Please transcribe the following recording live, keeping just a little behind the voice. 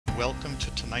welcome to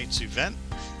tonight's event,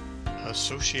 A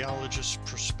Sociologist's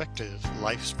Perspective,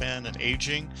 Lifespan and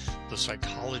Aging, the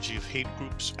Psychology of Hate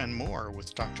Groups, and more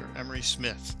with Dr. Emery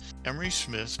Smith. Emery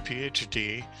Smith,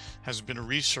 Ph.D., has been a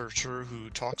researcher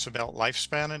who talks about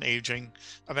lifespan and aging,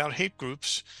 about hate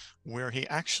groups, where he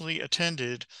actually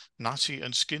attended Nazi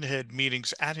and skinhead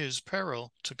meetings at his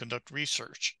peril to conduct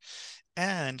research,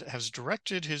 and has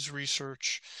directed his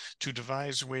research to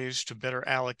devise ways to better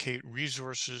allocate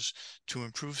resources to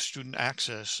improve student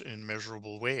access in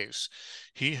measurable ways.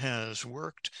 He has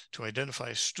worked to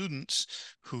identify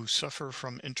students who suffer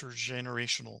from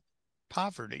intergenerational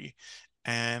poverty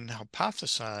and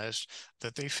hypothesized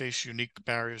that they face unique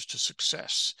barriers to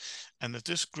success, and that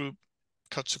this group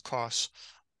cuts across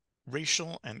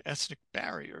racial and ethnic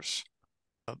barriers.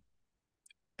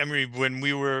 Emery, when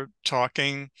we were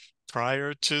talking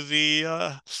prior to the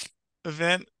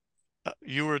event,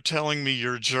 you were telling me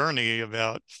your journey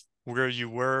about where you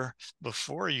were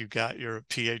before you got your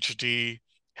PhD,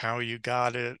 how you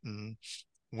got it, and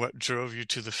what drove you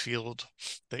to the field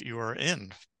that you are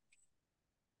in.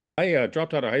 I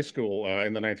dropped out of high school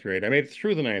in the ninth grade. I made it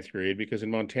through the ninth grade because in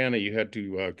Montana you had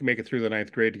to make it through the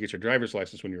ninth grade to get your driver's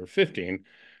license when you were 15,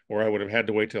 or I would have had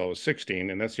to wait till I was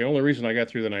 16. And that's the only reason I got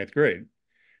through the ninth grade.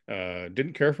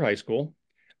 Didn't care for high school.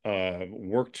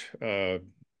 Worked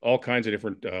all kinds of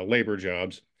different labor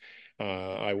jobs.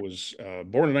 I was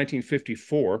born in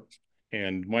 1954,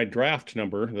 and my draft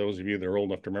number, those of you that are old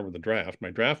enough to remember the draft,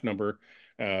 my draft number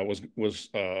was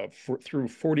through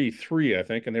 43, I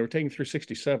think, and they were taking through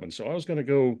 67. So I was going to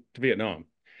go to Vietnam.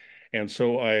 And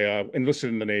so I enlisted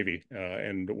in the Navy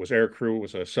and was air crew,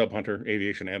 was a sub hunter,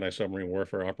 aviation anti-submarine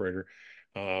warfare operator.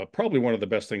 Probably one of the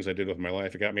best things I did with my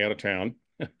life. It got me out of town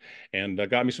and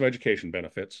got me some education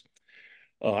benefits.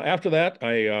 After that,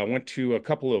 I went to a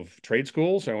couple of trade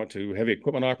schools. I went to heavy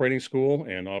equipment operating school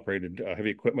and operated heavy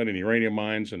equipment in uranium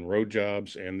mines and road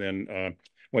jobs, and then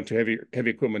went to heavy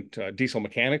equipment diesel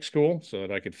mechanic school so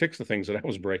that I could fix the things that I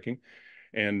was breaking,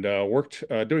 and worked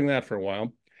doing that for a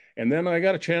while. And then I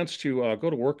got a chance to go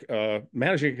to work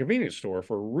managing a convenience store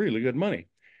for really good money.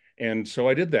 And so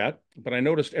I did that, but I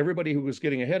noticed everybody who was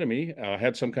getting ahead of me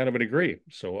had some kind of a degree.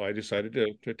 So I decided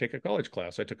to take a college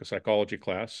class. I took a psychology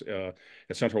class at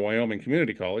Central Wyoming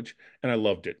Community College, and I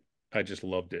loved it. I just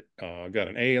loved it. Got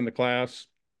an A in the class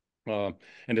uh,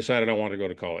 and decided I wanted to go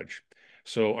to college.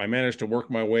 So I managed to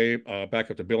work my way back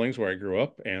up to Billings, where I grew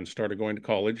up, and started going to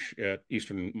college at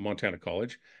Eastern Montana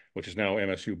College, which is now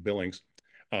MSU Billings.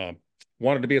 Uh,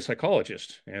 Wanted to be a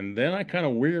psychologist. And then I kind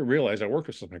of realized I worked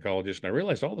with some psychologists, and I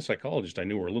realized all the psychologists I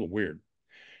knew were a little weird.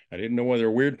 I didn't know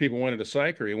whether weird people went into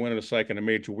psych or he went into psych and it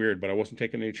made you weird, but I wasn't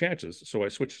taking any chances. So I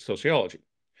switched to sociology.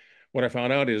 What I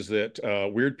found out is that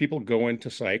weird people go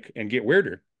into psych and get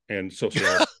weirder in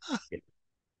sociology.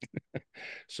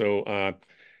 So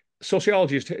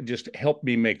sociology just helped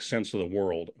me make sense of the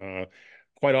world.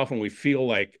 Quite often we feel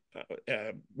like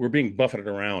we're being buffeted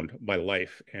around by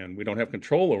life and we don't have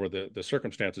control over the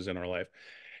circumstances in our life.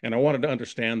 And I wanted to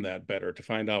understand that better, to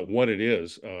find out what it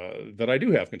is that I do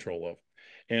have control of.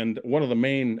 And one of the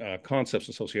main concepts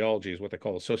in sociology is what they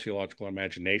call the sociological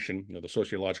imagination, the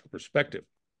sociological perspective.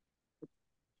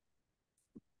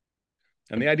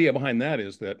 And the idea behind that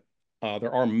is that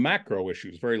there are macro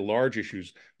issues, very large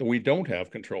issues that we don't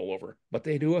have control over, but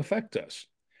they do affect us.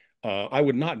 I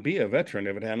would not be a veteran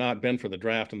if it had not been for the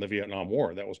draft and the Vietnam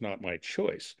War. That was not my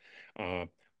choice.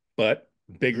 But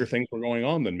bigger things were going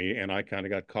on than me, and I kind of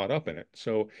got caught up in it.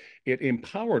 So it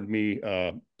empowered me,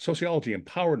 sociology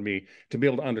empowered me to be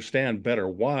able to understand better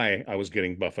why I was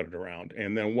getting buffeted around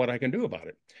and then what I can do about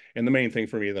it. And the main thing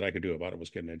for me that I could do about it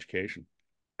was get an education.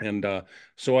 And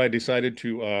so I decided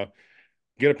to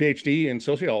get a PhD in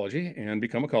sociology and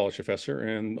become a college professor.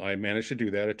 And I managed to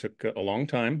do that. It took a long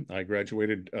time. I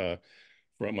graduated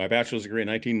from my bachelor's degree in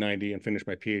 1990 and finished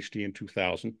my PhD in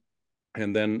 2000.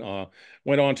 And then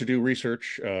went on to do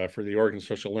research for the Oregon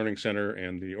Social Learning Center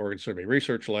and the Oregon Survey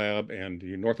Research Lab and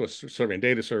the Northwest Survey and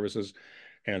Data Services.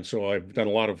 And so I've done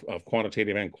a lot of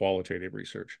quantitative and qualitative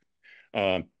research.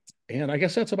 Uh, and I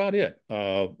guess that's about it.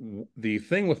 The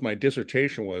thing with my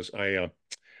dissertation was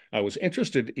I was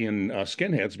interested in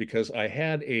skinheads because I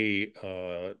had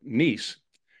a niece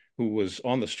who was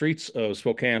on the streets of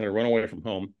Spokane and run away from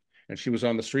home. And she was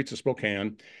on the streets of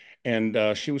Spokane. And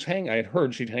I had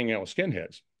heard she'd hang out with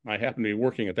skinheads. I happened to be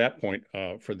working at that point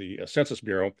for the Census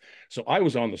Bureau. So I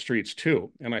was on the streets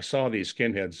too. And I saw these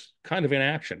skinheads kind of in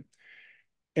action.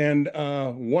 And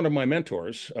one of my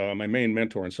mentors, my main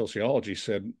mentor in sociology,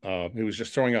 said he was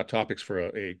just throwing out topics for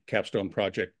a capstone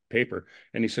project paper.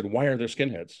 And he said, "Why are there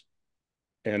skinheads?"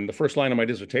 And the first line of my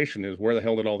dissertation is, "Where the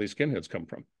hell did all these skinheads come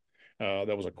from?"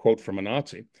 That was a quote from a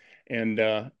Nazi. And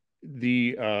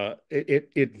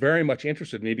it very much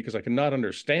interested me because I could not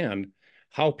understand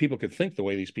how people could think the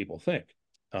way these people think,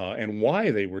 and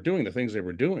why they were doing the things they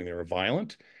were doing. They were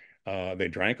violent. They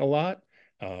drank a lot.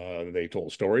 They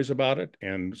told stories about it.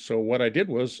 And so what I did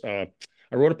was I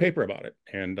wrote a paper about it,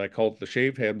 and I called it The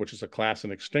Shaved Head, which is a class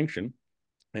in extinction.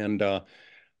 And got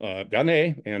an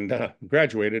A and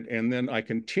graduated. And then I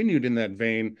continued in that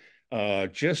vein.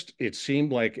 Just it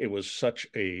seemed like it was such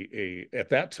a at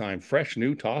that time fresh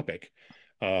new topic,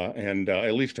 and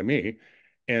at least to me,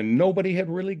 and nobody had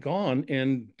really gone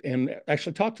and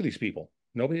actually talked to these people.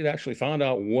 Nobody had actually found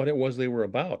out what it was they were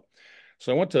about.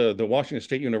 So I went to the Washington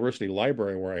State University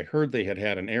Library where I heard they had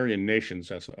an Aryan Nations,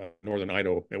 that's Northern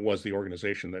Idaho. It was the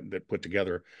organization that put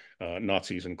together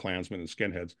Nazis and Klansmen and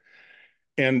skinheads.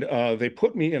 And they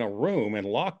put me in a room and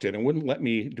locked it and wouldn't let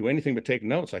me do anything but take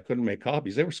notes. I couldn't make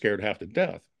copies. They were scared half to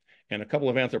death. And a couple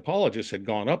of anthropologists had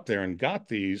gone up there and got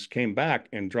these, came back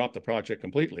and dropped the project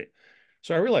completely.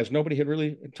 So I realized nobody had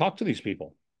really talked to these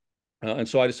people. And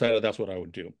so I decided that's what I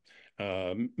would do.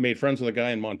 Made friends with a guy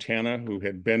in Montana who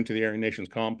had been to the Aryan Nations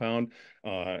compound,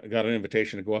 got an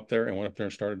invitation to go up there, and went up there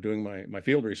and started doing my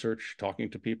field research,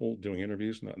 talking to people, doing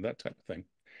interviews, and that type of thing.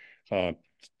 Uh,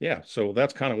 yeah, so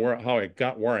that's kind of how I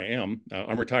got where I am.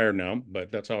 I'm retired now,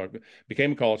 but that's how I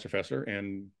became a college professor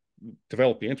and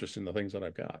developed the interest in the things that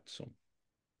I've got. So,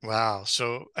 Wow.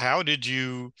 So how did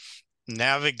you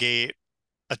navigate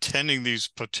attending these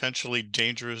potentially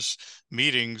dangerous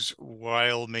meetings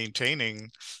while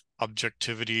maintaining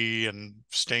objectivity and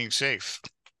staying safe?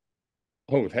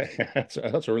 oh, that's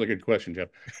a really good question, Jeff.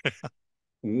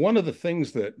 One of the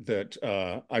things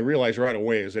that I realized right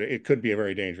away is that it could be a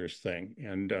very dangerous thing,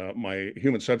 and my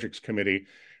human subjects committee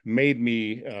made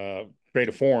me create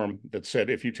a form that said,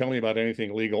 if you tell me about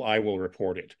anything illegal, I will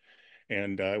report it.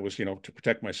 And it was, to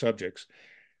protect my subjects.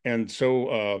 And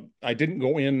so I didn't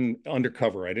go in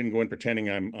undercover. I didn't go in pretending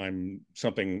I'm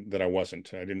something that I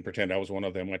wasn't. I didn't pretend I was one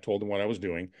of them. I told them what I was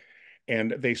doing,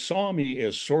 and they saw me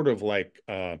as sort of like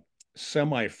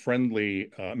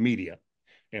semi-friendly media,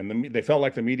 and they felt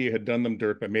like the media had done them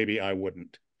dirt, but maybe I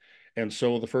wouldn't. And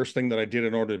so the first thing that I did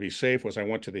in order to be safe was I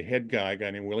went to the head guy, a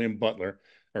guy named William Butler,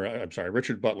 or I'm sorry,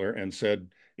 Richard Butler, and said,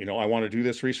 I want to do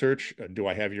this research. Do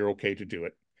I have your okay to do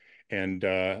it? And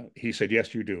he said,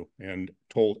 yes, you do, and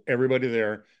told everybody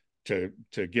there to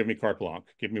give me carte blanche,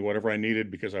 give me whatever I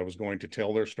needed because I was going to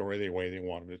tell their story the way they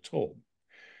wanted it told.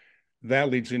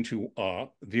 That leads into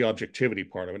the objectivity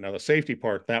part of it. Now, the safety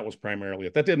part, that was primarily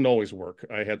it. That didn't always work.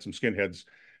 I had some skinheads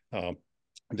uh,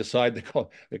 decide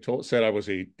said I was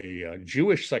a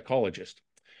Jewish psychologist,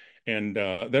 and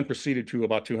then proceeded to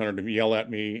about 200 to yell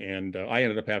at me, and I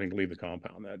ended up having to leave the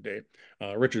compound that day.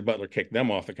 Richard Butler kicked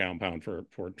them off the compound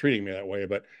for treating me that way,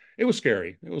 but it was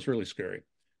scary. It was really scary.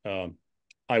 Um,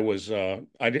 I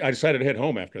decided to head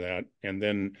home after that, and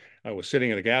then I was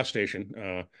sitting at a gas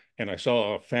station, and I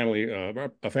saw a family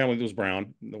that was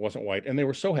brown, that wasn't white, and they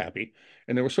were so happy,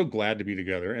 and they were so glad to be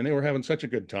together, and they were having such a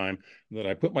good time that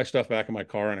I put my stuff back in my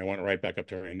car and I went right back up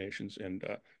to Aryan Nations and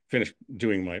finished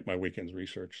doing my weekend's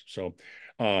research. So,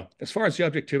 as far as the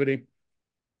objectivity,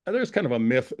 there's kind of a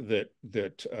myth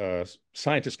that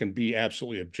scientists can be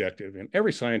absolutely objective, and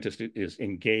every scientist is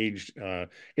engaged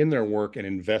in their work and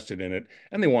invested in it,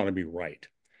 and they want to be right.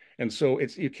 And so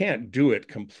you can't do it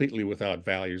completely without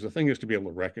values. The thing is to be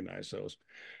able to recognize those.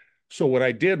 So what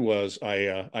I did was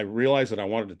I realized that I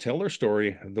wanted to tell their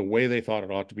story the way they thought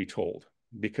it ought to be told,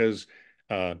 because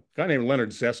a guy named Leonard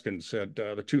Zeskin said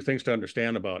the two things to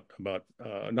understand about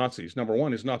Nazis. Number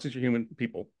one is Nazis are human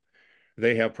people.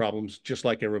 They have problems just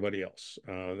like everybody else.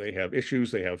 They have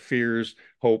issues, they have fears,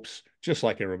 hopes, just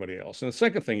like everybody else. And the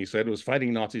second thing he said was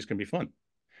fighting Nazis can be fun.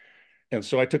 And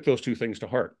so I took those two things to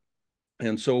heart.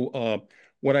 And so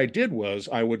what I did was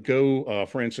I would go,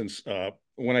 for instance,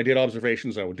 when I did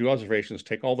observations, I would do observations,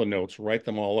 take all the notes, write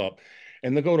them all up,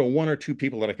 and then go to one or two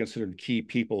people that I considered key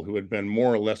people who had been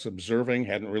more or less observing,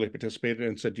 hadn't really participated,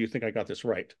 and said, do you think I got this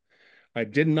right? I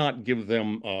did not give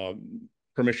them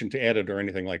permission to edit or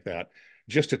anything like that,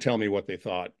 just to tell me what they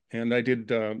thought. And I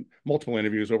did multiple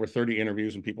interviews, over 30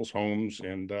 interviews in people's homes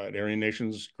and at Aryan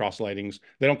Nations cross lightings.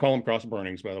 They don't call them cross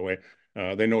burnings, by the way.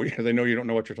 They know they know you don't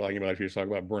know what you're talking about if you talk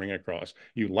about burning a cross.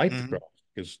 You light the Mhm. cross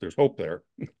because there's hope there.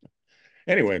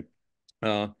 Anyway,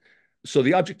 uh, so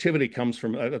the objectivity comes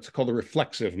from that's called the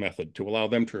reflexive method, to allow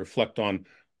them to reflect on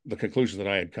the conclusions that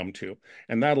I had come to,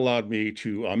 and that allowed me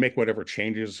to make whatever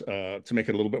changes to make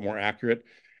it a little bit more accurate,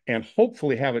 and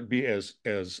hopefully have it be as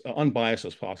unbiased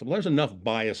as possible. There's enough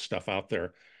biased stuff out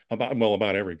there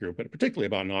about every group, but particularly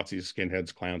about Nazis,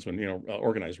 skinheads, Klansmen,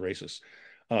 organized racists.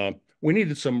 We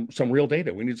needed some real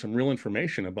data. We needed some real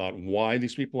information about why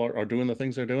these people are doing the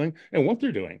things they're doing and what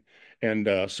they're doing. And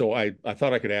so I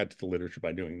thought I could add to the literature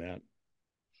by doing that.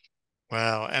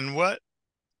 Wow. And what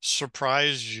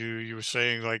surprised you? You were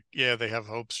saying like, yeah, they have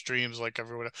hopes, dreams like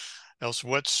everyone else.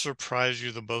 What surprised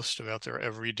you the most about their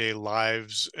everyday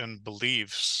lives and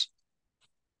beliefs?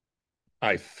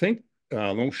 I think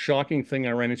the most shocking thing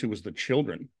I ran into was the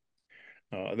children.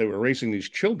 They were raising these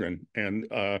children, and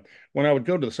when I would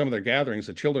go to some of their gatherings,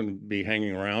 the children would be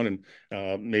hanging around,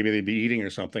 and maybe they'd be eating or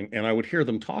something, and I would hear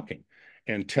them talking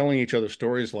and telling each other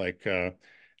stories like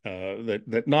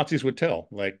that Nazis would tell.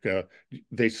 Like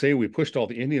they say, we pushed all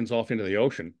the Indians off into the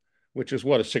ocean, which is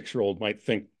what a 6-year-old might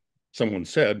think someone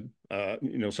said,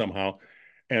 somehow,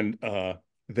 and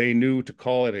they knew to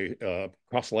call it a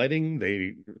proselyting.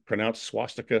 They pronounced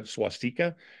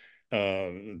swastika.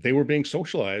 They were being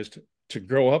socialized to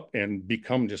grow up and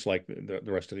become just like the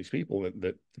rest of these people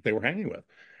that they were hanging with.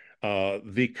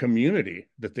 The community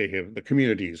that they have, the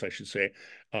communities, I should say,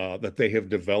 that they have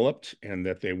developed and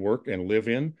that they work and live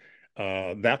in,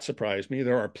 that surprised me.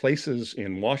 There are places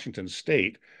in Washington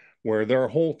State where there are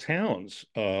whole towns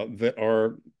that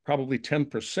are probably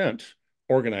 10%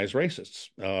 organized racists.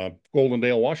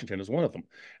 Goldendale, Washington is one of them.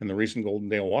 And the reason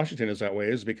Goldendale, Washington is that way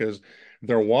is because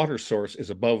their water source is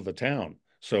above the town.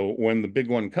 So when the big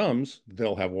one comes,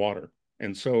 they'll have water.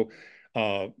 And so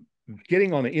uh,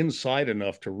 getting on the inside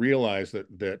enough to realize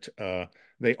that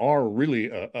they are really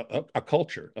a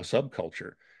culture, a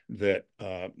subculture that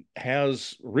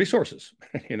has resources,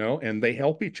 and they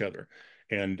help each other.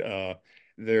 And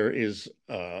there's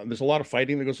a lot of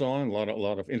fighting that goes on, a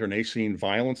lot of internecine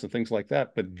violence and things like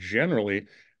that. But generally,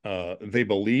 they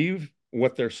believe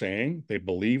what they're saying, they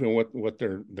believe in what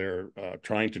they're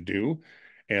trying to do,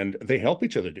 and they help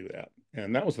each other do that.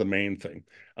 And that was the main thing.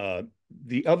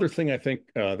 The other thing I think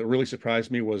that really surprised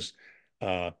me was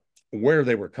uh, where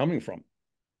they were coming from,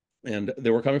 and they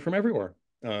were coming from everywhere.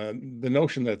 The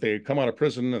notion that they come out of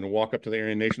prison and walk up to the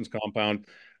Aryan Nations compound,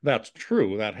 that's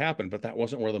true, that happened, but that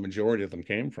wasn't where the majority of them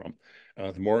came from.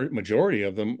 The majority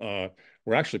of them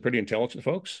were actually pretty intelligent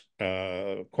folks.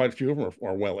 Quite a few of them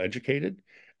are well educated.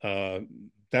 Uh,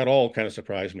 that all kind of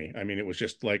surprised me. I mean, it was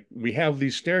just like we have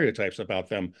these stereotypes about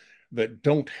them that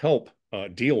don't help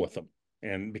deal with them,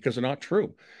 and because they're not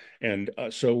true. And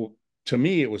so to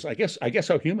me, it was, I guess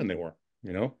how human they were.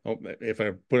 If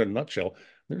I put it in a nutshell,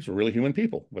 there's really human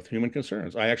people with human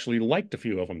concerns. I actually liked a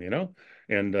few of them,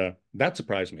 and that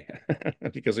surprised me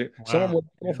because some of them Wow.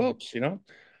 were little Yeah. folks,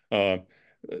 Uh,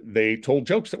 they told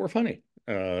jokes that were funny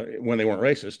when they weren't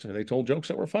racist. They told jokes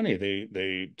that were funny.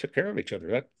 They took care of each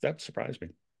other. That surprised me.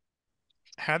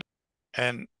 How d-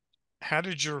 and how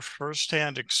did your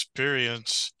firsthand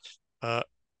experience uh,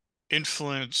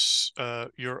 influence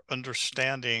your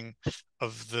understanding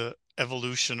of the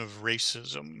evolution of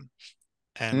racism,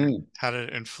 and Mm. how did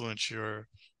it influence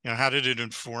how did it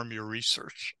inform your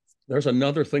research? There's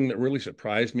another thing that really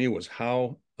surprised me was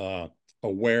how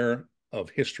aware of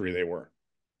history they were.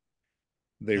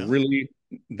 They Really? really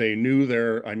they knew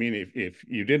their, I mean, if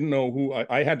you didn't know who,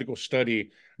 I had to go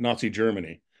study Nazi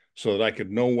Germany so that I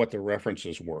could know what the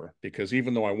references were, because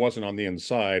even though I wasn't on the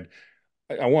inside,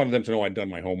 I wanted them to know I'd done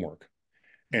my homework.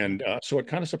 Mhm. And so it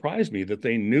kind of surprised me that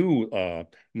they knew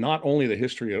not only the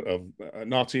history of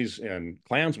Nazis and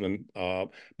Klansmen,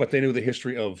 but they knew the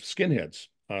history of skinheads.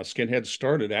 Skinheads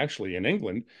started actually in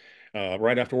England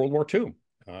right after World War II.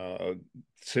 The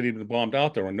city had been bombed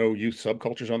out. There were no youth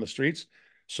subcultures on the streets.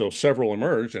 So several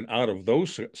emerged, and out of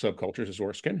those subcultures is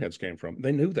where skinheads came from.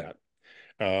 They knew that.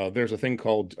 There's a thing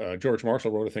called George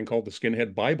Marshall wrote a thing called the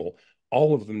Skinhead Bible.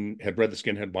 All of them had read the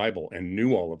Skinhead Bible and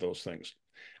knew all of those things.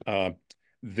 Uh,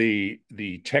 the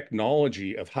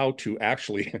technology of how to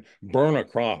actually burn a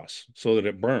cross so that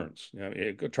it burns.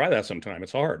 Try that sometime.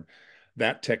 It's hard.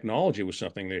 That technology was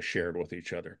something they shared with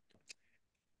each other.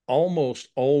 Almost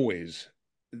always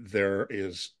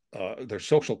there's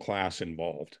social class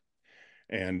involved.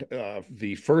 And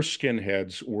the first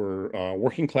skinheads were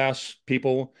working class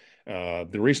people. The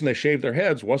reason they shaved their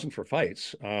heads wasn't for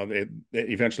fights. It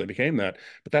eventually became that.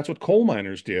 But that's what coal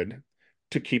miners did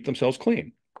to keep themselves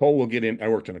clean. Coal will get in. I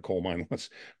worked in a coal mine once.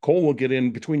 Coal will get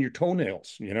in between your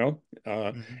toenails, Mhm.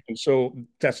 and so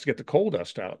that's to get the coal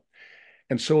dust out.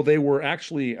 And so they were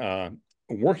actually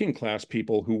working class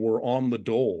people who were on the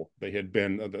dole. They had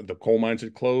been, the coal mines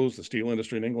had closed, the steel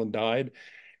industry in England died.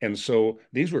 And so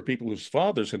these were people whose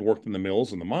fathers had worked in the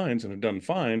mills and the mines and had done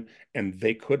fine, and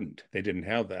they couldn't. They didn't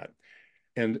have that.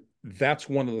 And that's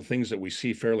one of the things that we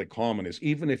see fairly common is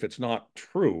even if it's not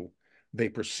true, they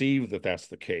perceive that that's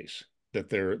the case,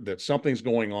 that something's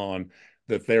going on,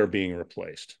 that they're being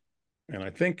replaced. And I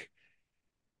think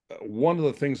one of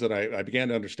the things that I began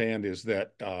to understand is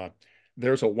that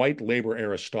there's a white labor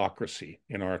aristocracy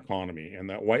in our economy, and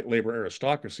that white labor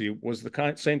aristocracy was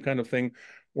the same kind of thing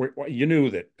where you knew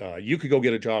that you could go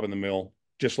get a job in the mill,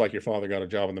 just like your father got a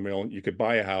job in the mill. You could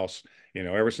buy a house,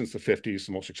 ever since the 50s,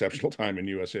 the most exceptional time in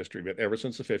U.S. history, but ever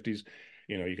since the 50s,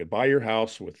 you could buy your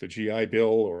house with the GI Bill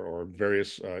or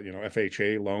various,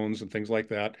 FHA loans and things like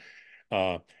that.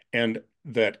 Uh, and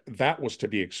that was to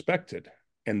be expected.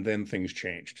 And then things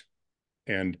changed.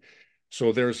 And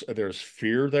so there's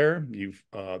fear there.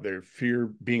 There's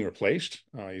fear being replaced.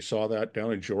 You saw that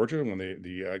down in Georgia when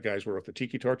the guys were with the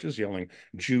tiki torches yelling,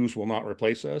 "Jews will not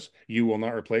replace us. You will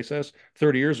not replace us."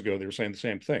 30 years ago, they were saying the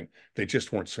same thing. They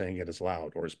just weren't saying it as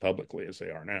loud or as publicly as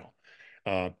they are now.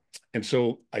 Uh, and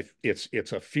so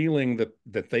it's a feeling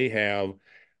that they have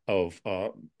of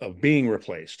being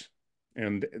replaced.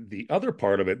 And the other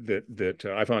part of it that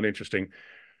I found interesting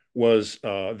was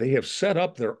they have set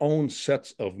up their own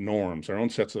sets of norms, their own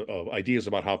sets of ideas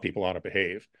about how people ought to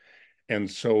behave. And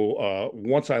so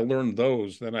once I learned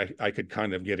those, then I could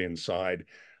kind of get inside.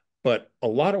 But a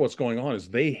lot of what's going on is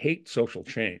they hate social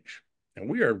change. And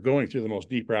we are going through the most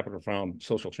deep, rapid, profound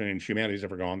social change humanity's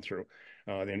ever gone through.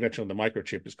 The invention of the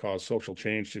microchip has caused social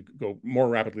change to go more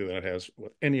rapidly than it has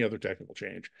with any other technical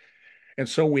change. And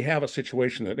so we have a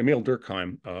situation that Emile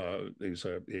Durkheim, he's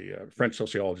a French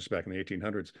sociologist back in the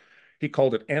 1800s, he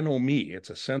called it anomie. It's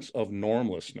a sense of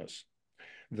normlessness,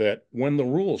 that when the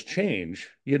rules change,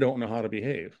 you don't know how to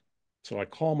behave. So I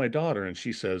call my daughter and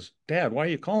she says, "Dad, why are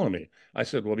you calling me?" I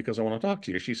said, "Well, because I want to talk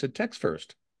to you." She said, "Text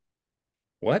first."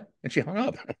 What? And she hung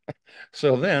up.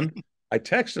 So then I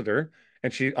texted her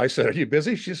and I said, "Are you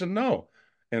busy?" She said, "No."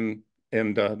 And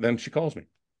then she calls me.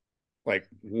 Like,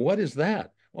 what is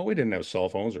that? Well, we didn't have cell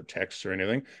phones or texts or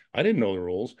anything. I didn't know the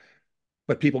rules,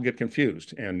 but people get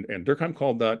confused. And Durkheim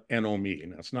called that anomie.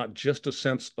 And that's not just a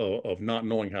sense of not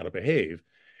knowing how to behave.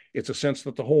 It's a sense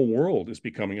that the whole world is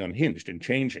becoming unhinged and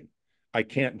changing. I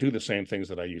can't do the same things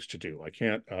that I used to do. I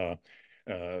can't, uh,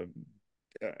 uh,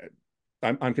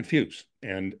 I'm confused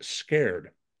and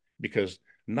scared because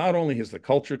not only has the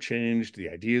culture changed, the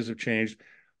ideas have changed,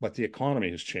 but the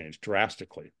economy has changed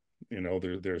drastically.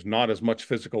 There's not as much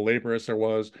physical labor as there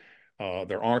was.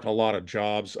 There aren't a lot of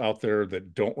jobs out there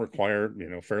that don't require,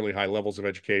 fairly high levels of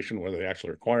education, whether they actually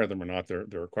require them or not. They're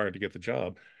required to get the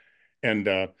job,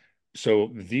 and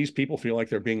so these people feel like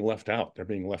they're being left out. They're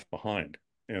being left behind,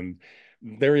 and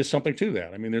there is something to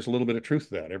that. I mean, there's a little bit of truth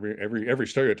to that. Every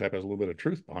stereotype has a little bit of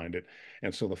truth behind it,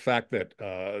 and so the fact that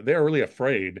they're really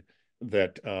afraid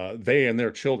that they and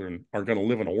their children are going to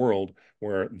live in a world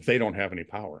where they don't have any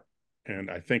power.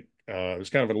 And I think there's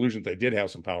kind of an illusion that they did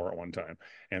have some power at one time,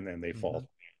 and then they Mhm. fall.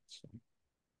 So,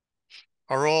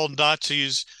 Are all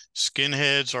Nazis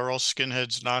skinheads? Are all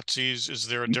skinheads Nazis? Is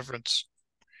there a difference?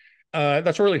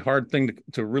 that's a really hard thing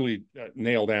to really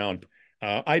nail down.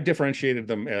 I differentiated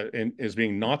them as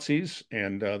being Nazis,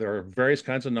 and there are various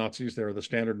kinds of Nazis. There are the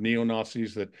standard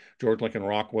neo-Nazis that George Lincoln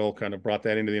Rockwell kind of brought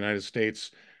that into the United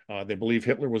States. They believe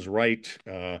Hitler was right.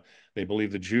 They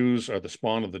believe the Jews are the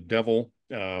spawn of the devil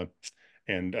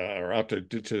and are out to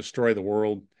destroy the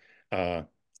world. Uh,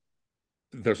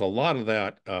 there's a lot of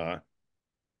that.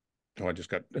 Oh, I just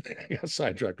got, got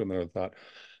sidetracked with another thought.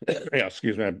 Yeah,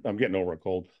 excuse me. I'm getting over a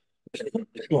cold.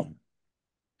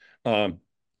 Um,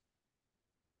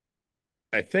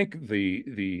 I think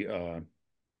the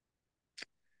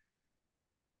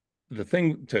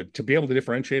thing to be able to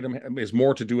differentiate them is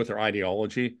more to do with their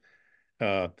ideology.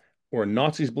 Uh, where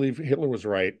Nazis believe Hitler was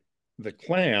right, the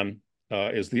Klan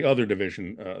is the other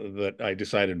division that I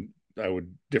decided I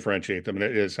would differentiate them, and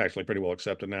it is actually pretty well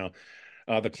accepted now.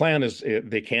 The Klan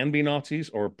they can be Nazis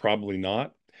or probably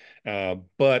not.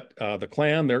 But the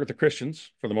Klan, they're the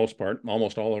Christians for the most part.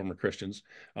 Almost all of them are Christians,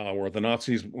 where the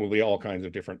Nazis will be all kinds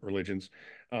of different religions.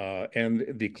 And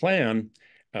the Klan,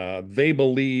 they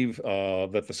believe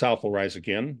that the South will rise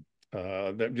again.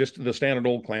 That just the standard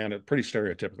old Klan, pretty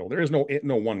stereotypical. There is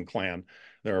no one Klan.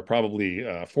 There are probably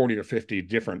 40 or 50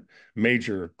 different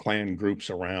major Klan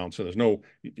groups around. So there's no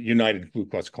United Ku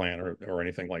Klux Klan or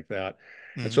anything like that.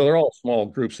 And so Hmm. they're all small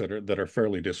groups that are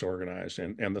fairly disorganized.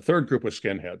 And the third group was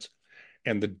skinheads,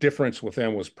 and the difference with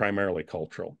them was primarily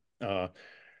cultural.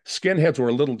 Skinheads were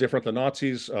a little different than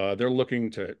Nazis. They're looking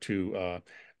to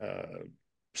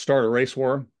start a race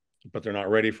war, but they're not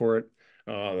ready for it.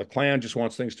 The Klan just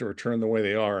wants things to return the way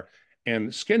they are, and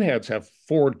skinheads have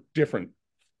four different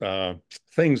uh,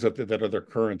 things that are their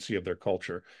currency of their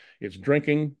culture. It's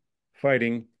drinking,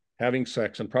 fighting, having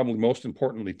sex, and probably most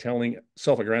importantly, telling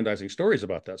self-aggrandizing stories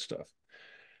about that stuff.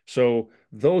 So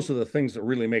those are the things that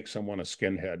really make someone a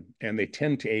skinhead, and they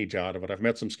tend to age out of it. I've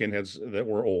met some skinheads that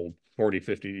were old, 40,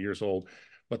 50 years old,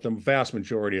 but the vast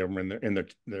majority of them are in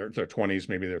their 20s,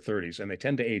 maybe their 30s, and they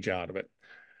tend to age out of it.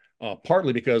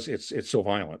 Partly because it's so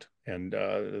violent, and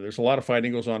there's a lot of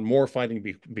fighting goes on, more fighting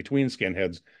between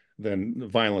skinheads than the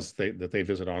violence that they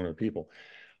visit on other people.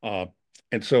 Uh,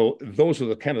 and so those are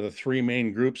the kind of the three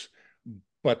main groups,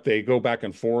 but they go back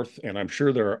and forth. And I'm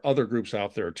sure there are other groups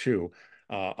out there too.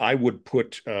 I would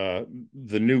put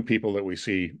the new people that we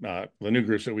see, the new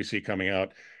groups that we see coming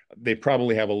out, they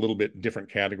probably have a little bit different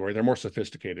category. They're more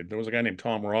sophisticated. There was a guy named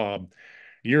Tom Robb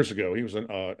years ago. He was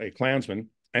a Klansman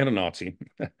and a Nazi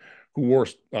who wore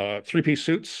three-piece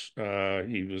suits.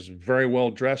 He was very well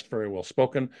dressed, very well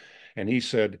spoken, and he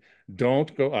said,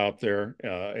 "Don't go out there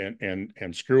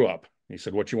and screw up." He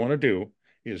said, "What you want to do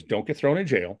is don't get thrown in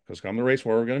jail, because come the race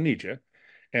war, we're going to need you.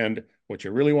 And what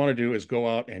you really want to do is go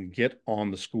out and get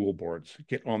on the school boards,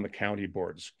 get on the county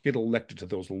boards, get elected to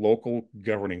those local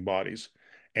governing bodies,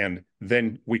 and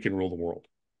then we can rule the world."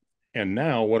 And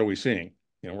now what are we seeing?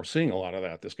 We're seeing a lot of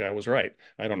that. This guy was right.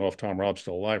 I don't know if Tom Robb's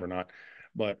still alive or not,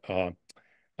 but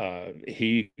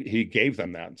he gave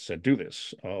them that and said, "Do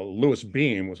this." Lewis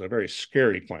Beam was a very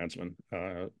scary Klansman.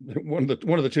 One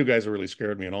of the two guys that really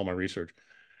scared me in all my research.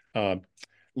 Uh,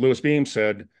 Lewis Beam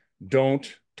said,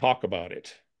 "Don't talk about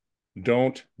it.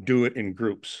 Don't do it in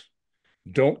groups.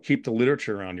 Don't keep the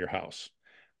literature around your house.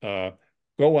 Uh,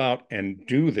 Go out and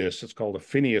do this. It's called a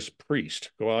Phineas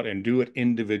Priest. Go out and do it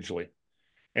individually."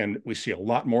 And we see a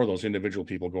lot more of those individual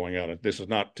people going out. This is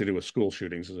not to do with school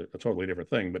shootings; it's a totally different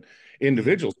thing. But Mm.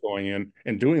 individuals going in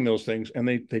and doing those things, and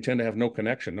they tend to have no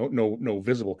connection, no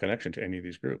visible connection to any of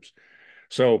these groups.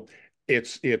 So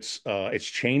it's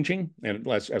changing, and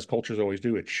as cultures always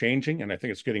do, it's changing, and I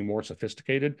think it's getting more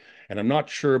sophisticated. And I'm not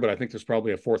sure, but I think there's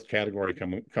probably a fourth category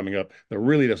coming up that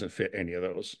really doesn't fit any of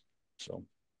those. So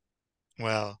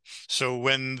Wow. So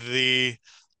when the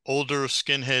older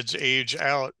skinheads age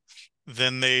out,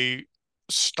 then they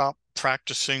stop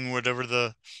practicing whatever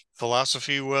the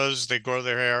philosophy was. They grow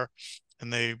their hair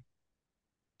and they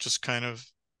just kind of,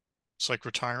 it's like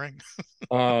retiring.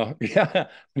 yeah,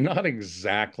 not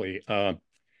exactly.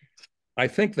 I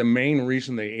think the main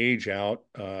reason they age out,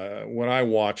 what I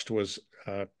watched was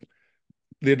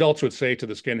the adults would say to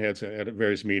the skinheads at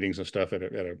various meetings and stuff at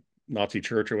a Nazi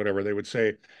church or whatever, they would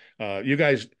say, "You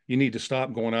guys, you need to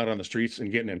stop going out on the streets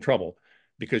and getting in trouble,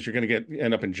 because you're going to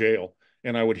end up in jail."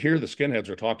 And I would hear the skinheads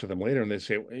or talk to them later, and they'd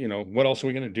say, "What else are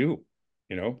we going to do?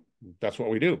 You know, that's what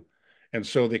we do." And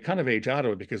so they kind of age out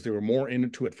of it because they were more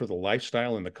into it for the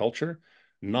lifestyle and the culture,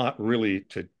 not really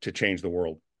to change the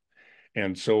world.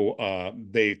 And so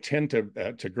they tend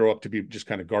to grow up to be just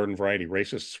kind of garden variety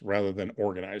racists rather than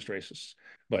organized racists.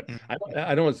 But Mhm.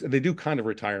 I don't. They do kind of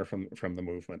retire from the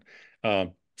movement. Uh,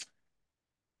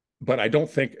 but I don't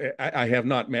think I have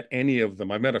not met any of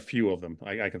them. I met a few of them.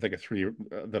 I can think of three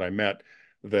that I met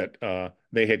that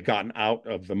they had gotten out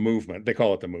of the movement. They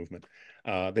call it the movement.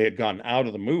 They had gotten out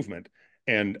of the movement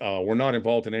and were not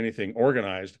involved in anything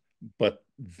organized. But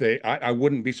I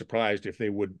wouldn't be surprised if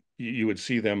you would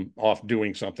see them off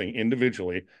doing something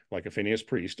individually, like a Phineas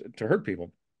Priest, to hurt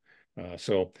people.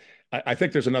 So I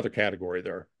think there's another category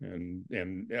there, and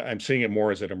I'm seeing it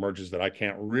more as it emerges that I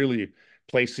can't really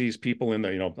place these people in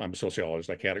the, I'm a sociologist,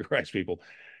 I categorize people,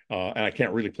 and I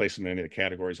can't really place them in any of the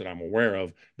categories that I'm aware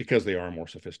of because they are more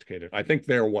sophisticated. I think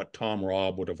they're what Tom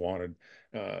Robb would have wanted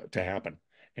to happen,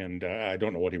 and I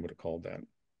don't know what he would have called that.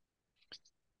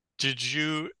 Did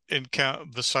you encounter,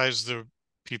 besides the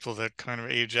people that kind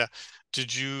of age out,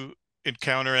 did you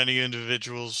encounter any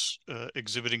individuals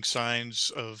exhibiting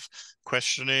signs of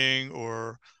questioning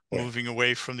or moving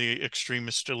away from the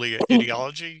extremist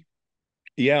ideology?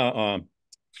 Yeah,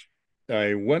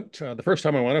 I went the first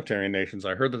time I went up to Aryan Nations.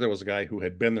 I heard that there was a guy who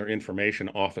had been their information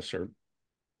officer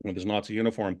with his Nazi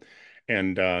uniform,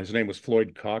 and his name was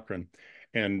Floyd Cochran.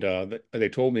 And they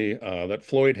told me that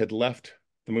Floyd had left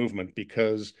the movement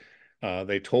because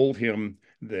they told him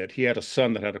that he had a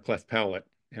son that had a cleft palate,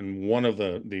 and one of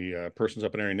the persons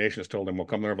up in Aryan Nations told him, "Well,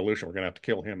 come the revolution, we're going to have to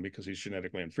kill him because he's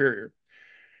genetically inferior."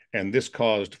 And this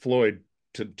caused Floyd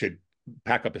to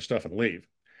pack up his stuff and leave.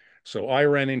 So I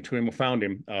ran into him, found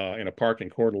him in a park in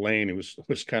Coeur d'Alene. He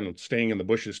was kind of staying in the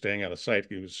bushes, staying out of sight.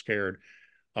 He was scared.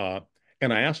 Uh,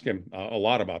 and I asked him a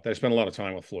lot about that. I spent a lot of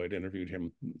time with Floyd, interviewed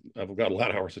him. I've got a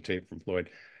lot of hours of tape from Floyd.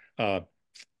 Uh,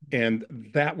 and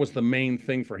that was the main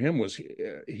thing for him was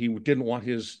he didn't want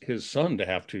his son to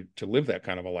have to live that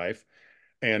kind of a life.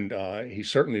 And he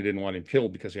certainly didn't want him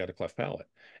killed because he had a cleft palate.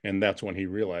 And that's when he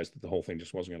realized that the whole thing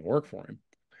just wasn't going to work for him.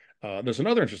 There's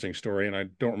another interesting story, and I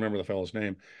don't remember the fellow's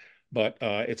name, But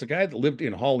it's a guy that lived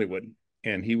in Hollywood,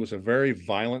 and he was a very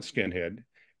violent skinhead,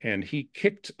 and he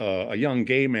kicked a young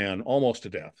gay man almost to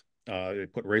death. They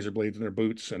put razor blades in their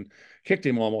boots and kicked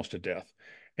him almost to death,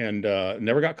 and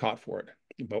never got caught for it.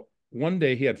 But one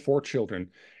day he had four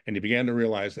children, and he began to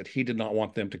realize that he did not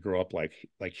want them to grow up like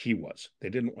he was. He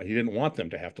didn't want them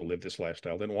to have to live this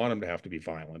lifestyle. Didn't want them to have to be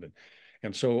violent,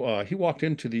 and so he walked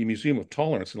into the Museum of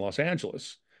Tolerance in Los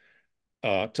Angeles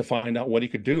to find out what he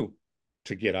could do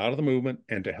to get out of the movement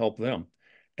and to help them.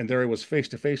 And there he was face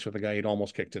to face with a guy he'd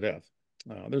almost kicked to death.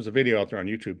 There's a video out there on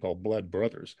YouTube called Blood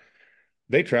Brothers.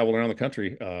 They traveled around the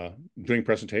country doing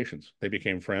presentations. They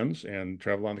became friends and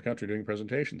traveled around the country doing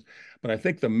presentations. But I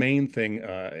think the main thing,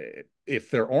 if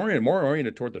they're more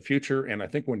oriented toward the future, and I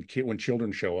think when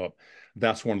children show up,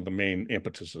 that's one of the main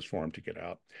impetuses for them to get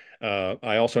out.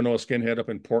 I also know a skinhead up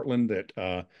in Portland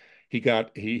that he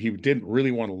didn't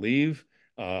really want to leave,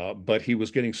 but he was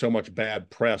getting so much bad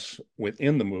press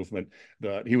within the movement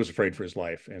that he was afraid for his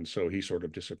life, and so he sort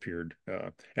of disappeared.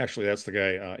 Actually, that's the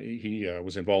guy. He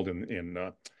was involved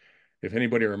in if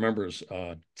anybody remembers,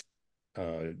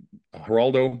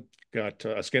 Geraldo got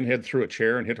a skinhead threw a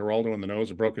chair and hit Geraldo in the nose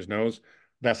and broke his nose.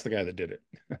 That's the guy that did it.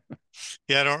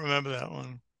 Yeah, I don't remember that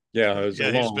one. Yeah, it was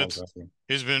a Yeah, long time.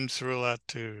 he's been through a lot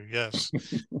too. Yes.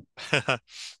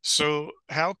 So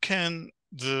how can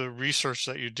the research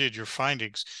that you did, your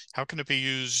findings, how can it be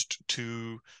used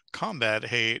to combat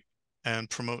hate and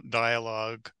promote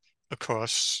dialogue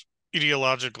across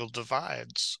ideological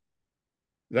divides?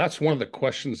 That's one of the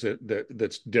questions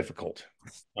that's difficult.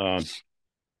 Um,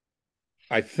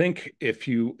 I think if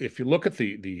you look at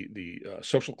the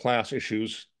social class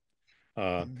issues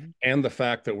Mhm. and the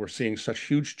fact that we're seeing such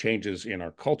huge changes in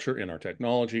our culture, in our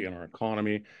technology, in our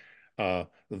economy,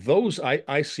 those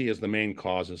I see as the main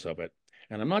causes of it.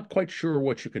 And I'm not quite sure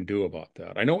what you can do about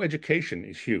that. I know education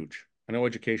is huge. I know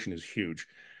education is huge.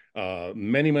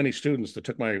 Many students that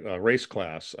took my race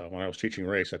class when I was teaching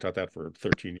race, I taught that for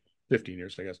 13, 15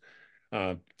 years, I guess.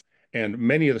 Uh, and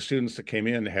many of the students that came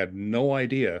in had no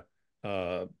idea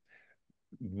uh,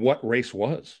 what race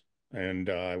was. And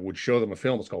I would show them a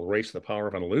film. It's called Race, the Power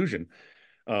of an Illusion.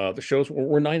 The shows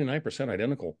were 99%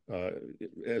 identical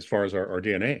as far as our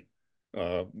DNA,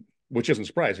 which isn't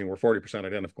surprising. We're 40%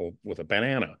 identical with a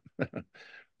banana.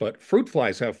 But fruit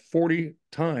flies have 40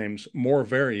 times more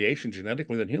variation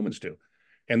genetically than humans do.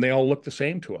 And they all look the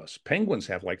same to us. Penguins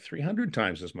have like 300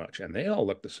 times as much, and they all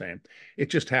look the same. It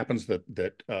just happens that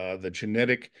the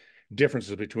genetic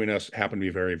differences between us happen to be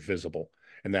very visible,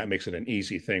 and that makes it an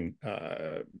easy thing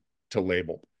to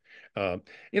label. Uh,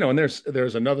 and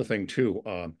there's another thing too.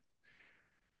 Uh,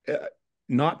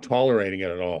 Not tolerating it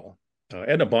at all.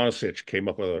 Edna Bonosich came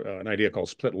up with an idea called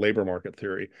split labor market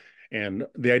theory. And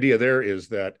the idea there is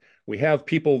that we have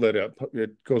people that,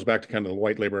 it goes back to kind of the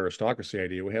white labor aristocracy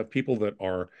idea. We have people that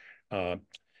are uh,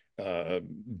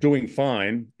 doing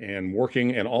fine and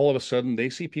working, and all of a sudden they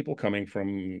see people coming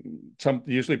from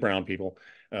usually brown people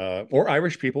or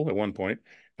Irish people at one point,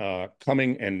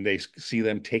 coming and they see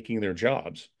them taking their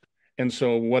jobs. And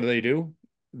so what do?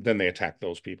 Then they attack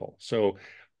those people. So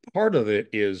part of it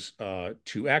is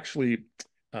to actually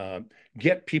uh,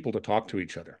 get people to talk to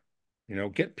each other.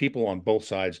 Get people on both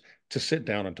sides to sit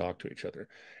down and talk to each other.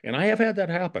 And I have had that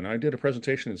happen. I did a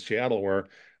presentation in Seattle where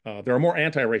there are more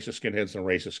anti-racist skinheads than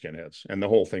racist skinheads, and the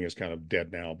whole thing is kind of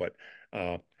dead now. But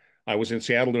I was in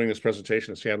Seattle doing this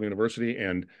presentation at Seattle University,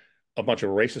 and a bunch of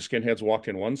racist skinheads walked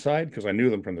in one side because I knew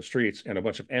them from the streets, and a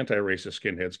bunch of anti-racist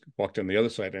skinheads walked in the other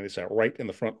side, and they sat right in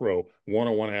the front row, one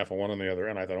on one half and one on the other.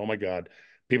 And I thought, oh my God,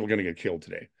 people are going to get killed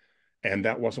today. And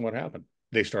that wasn't what happened.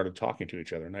 They started talking to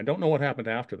each other. And I don't know what happened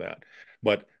after that,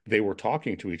 but they were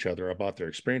talking to each other about their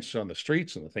experiences on the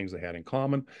streets and the things they had in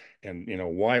common and,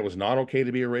 why it was not okay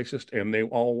to be a racist. And they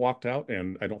all walked out,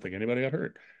 and I don't think anybody got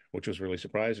hurt, which was really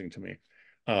surprising to me.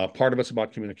 Part of it's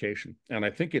about communication. And I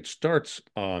think it starts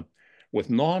with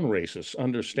non-racists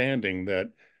understanding that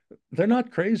they're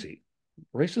not crazy.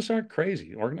 Racists aren't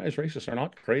crazy. Organized racists are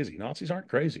not crazy. Nazis aren't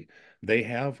crazy. They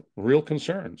have real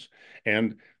concerns.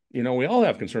 And we all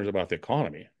have concerns about the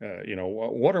economy.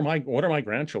 What are my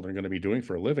grandchildren going to be doing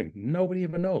for a living? Nobody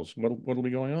even knows what'll be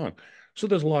going on. So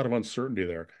there's a lot of uncertainty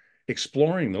there.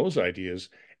 Exploring those ideas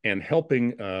and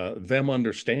helping them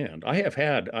understand. I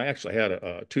actually had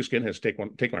two skinheads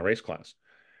take my race class,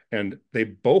 and they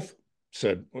both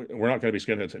said, "We're not going to be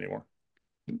skinheads anymore."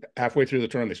 Halfway through the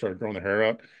term, they started growing their hair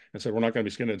out and said, "We're not going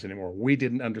to be skinheads anymore." We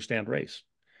didn't understand race.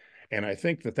 And I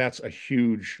think that that's a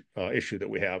huge issue that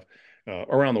we have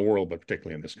around the world, but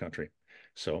particularly in this country.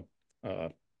 So,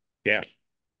 yeah.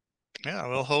 Yeah,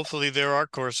 well, hopefully there are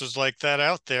courses like that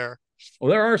out there. Well,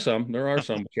 there are some,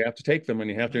 but you have to take them and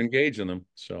you have to Mhm. engage in them.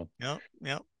 So, Yep,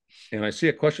 yep. and I see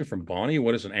a question from Bonnie.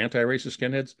 What is an anti-racist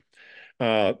skinheads?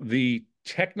 The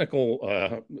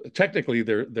technically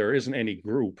there isn't any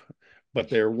group, but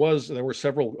there were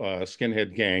several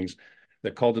skinhead gangs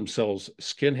that called themselves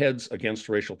Skinheads Against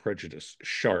Racial Prejudice,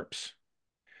 Sharps.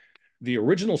 The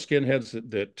original skinheads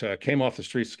that came off the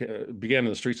streets, began in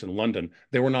the streets in London,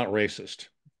 they were not racist.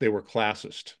 They were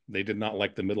classist. They did not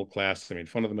like the middle class. They made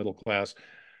fun of the middle class,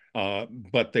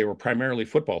 but they were primarily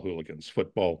football hooligans.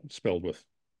 Football spelled with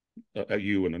a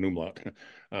U and an umlaut.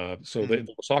 So they Mhm.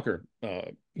 were soccer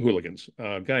hooligans.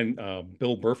 A guy,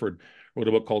 Bill Burford, wrote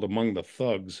a book called Among the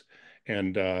Thugs,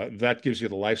 and that gives you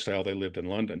the lifestyle they lived in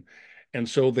London. And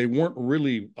so they weren't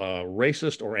really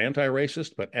racist or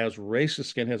anti-racist, but as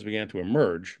racist skinheads began to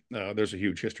emerge, there's a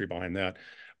huge history behind that.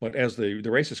 But as the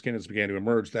racist skinheads began to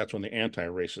emerge, that's when the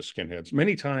anti-racist skinheads.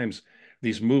 Many times,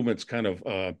 these movements kind of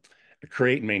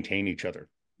create and maintain each other.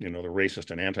 You know, the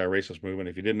racist and anti-racist movement.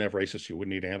 If you didn't have racists, you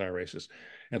wouldn't need anti-racists.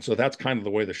 And so that's kind of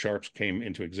the way the Sharps came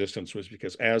into existence, was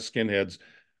because as skinheads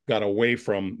got away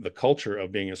from the culture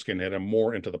of being a skinhead and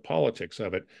more into the politics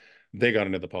of it, they got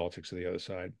into the politics of the other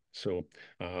side. So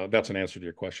that's an answer to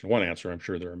your question. One answer. I'm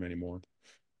sure there are many more.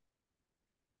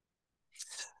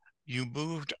 You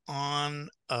moved on,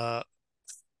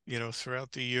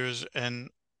 throughout the years, and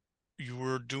you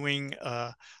were doing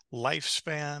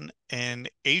lifespan and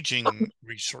aging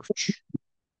research.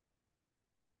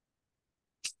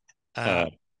 Uh, Uh,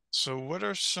 so what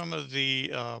are some of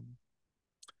the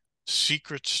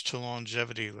secrets to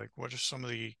longevity? Like, what are some of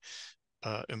the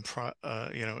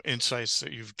insights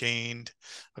that you've gained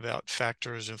about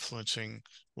factors influencing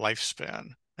lifespan?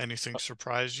 Anything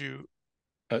surprise you?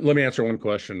 Let me answer one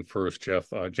question first, Jeff.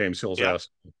 James Hills Yeah,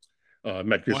 asked,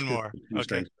 Met one more. Okay.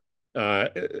 shoestrings. Uh,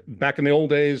 Back in the old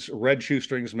days, red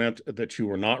shoestrings meant that you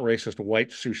were not racist.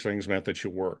 White shoestrings meant that you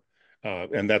were.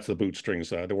 And that's the boot strings.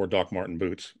 They wore Doc Martin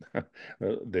boots.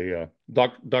 They had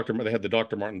the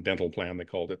Dr. Martin dental plan, they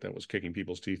called it, that was kicking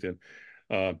people's teeth in.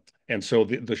 Uh, and so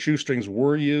the shoestrings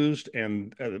were used,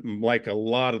 and like a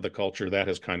lot of the culture, that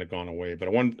has kind of gone away.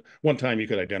 But one time you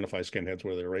could identify skinheads,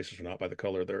 whether they're racist or not, by the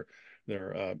color of their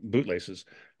bootlaces.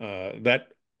 That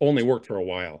only worked for a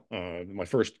while. My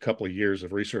first couple of years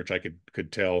of research, I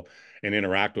could tell and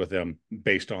interact with them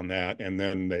based on that, and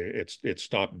then it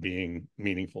stopped being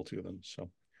meaningful to them. So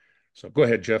go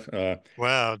ahead, Jeff.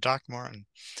 Wow, Doc Martin.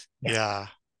 Yeah,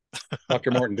 Yeah.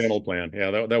 Dr. Martin Dental Plan.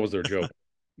 Yeah, that was their joke.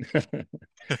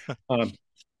 um,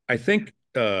 I think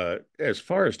as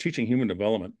far as teaching human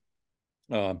development,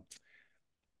 uh,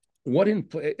 what in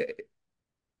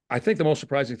I think the most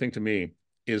surprising thing to me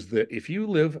is that if you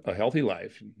live a healthy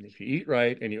life, if you eat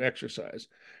right and you exercise,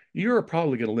 you're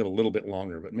probably going to live a little bit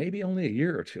longer, but maybe only a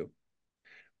year or two.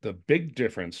 The big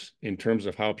difference in terms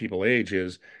of how people age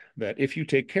is that if you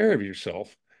take care of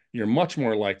yourself, you're much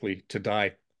more likely to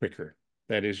die quicker.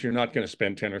 That is, you're not going to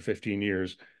spend 10 or 15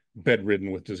 years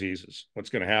bedridden with diseases. What's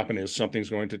going to happen is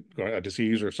a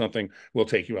disease or something will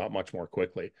take you out much more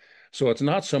quickly. So it's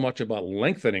not so much about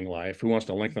lengthening life. Who wants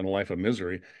to lengthen a life of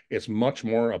misery? It's much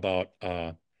more about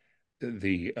the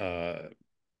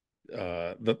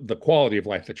the quality of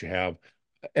life that you have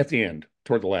at the end,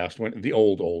 toward the last one, the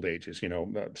old ages,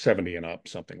 70 and up,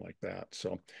 something like that.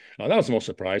 So that was the most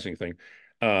surprising thing.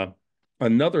 Uh,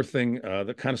 Another thing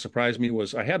that kind of surprised me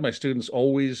was I had my students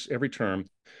always, every term,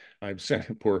 I've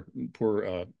sent poor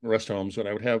rest homes, but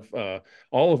I would have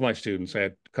all of my students. I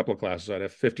had a couple of classes. I'd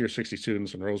have 50 or 60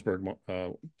 students in Roseburg,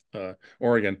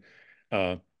 Oregon.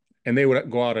 Uh, and they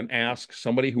would go out and ask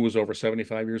somebody who was over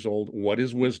 75 years old, what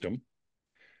is wisdom?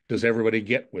 Does everybody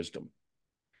get wisdom?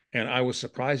 And I was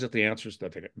surprised at the answers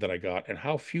that I got and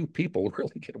how few people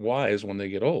really get wise when they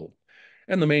get old.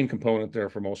 And the main component there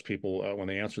for most people when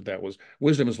they answered that was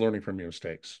wisdom is learning from your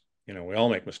mistakes. We all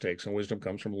make mistakes, and wisdom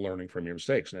comes from learning from your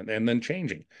mistakes and then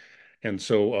changing. And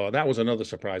so that was another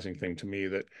surprising thing to me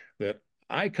that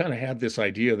I kind of had this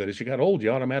idea that as you got old, you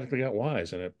automatically got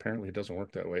wise, and apparently it doesn't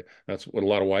work that way. That's what a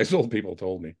lot of wise old people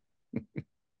told me.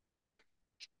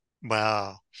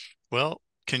 Wow. Well,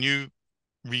 can you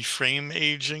reframe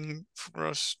aging for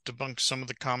us, debunk some of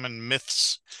the common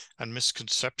myths and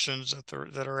misconceptions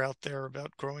that are out there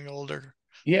about growing older?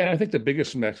 Yeah, I think the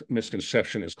biggest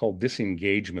misconception is called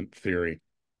disengagement theory.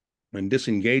 And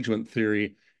disengagement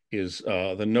theory is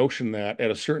the notion that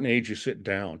at a certain age you sit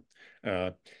down.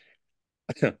 Uh,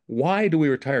 why do we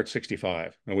retire at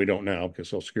 65? And we don't now because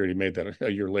Social Security made that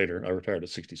a year later. I retired at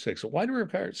 66. So why do we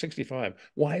retire at 65?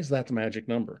 Why is that the magic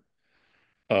number?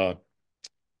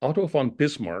 Otto von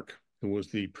Bismarck, who was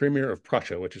the premier of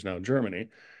Prussia, which is now Germany,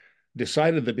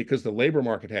 decided that because the labor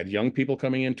market had young people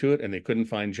coming into it and they couldn't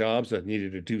find jobs, that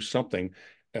needed to do something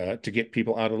to get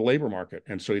people out of the labor market.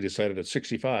 And so he decided at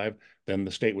 65, then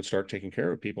the state would start taking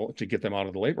care of people to get them out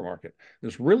of the labor market.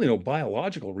 There's really no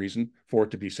biological reason for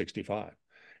it to be 65.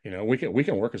 We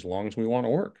can work as long as we want to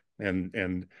work,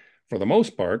 and for the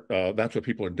most part, that's what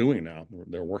people are doing now.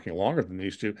 They're working longer than they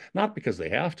used to, not because they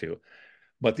have to,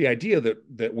 but the idea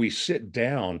that we sit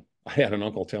down. I had an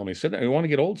uncle tell me, "Sit down. You want to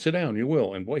get old? Sit down. You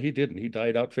will." And boy, he didn't. He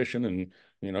died out fishing, and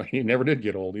he never did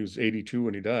get old. He was 82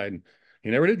 when he died, and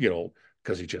he never did get old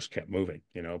because he just kept moving.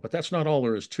 But that's not all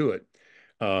there is to it.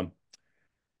 Um,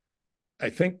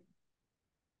 I think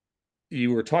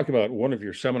you were talking about one of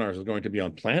your seminars is going to be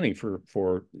on planning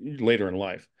for later in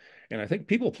life, and I think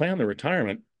people plan their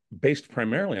retirement based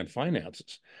primarily on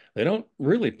finances. They don't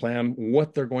really plan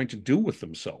what they're going to do with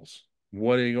themselves.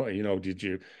 What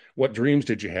are what dreams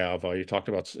did you have? You talked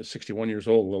about 61 years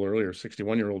old a little earlier,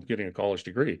 61-year-old getting a college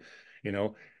degree. You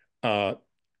know, uh,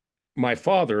 my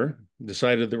father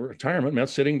decided that retirement meant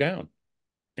sitting down,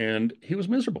 and he was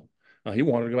miserable. He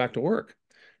wanted to go back to work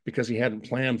because he hadn't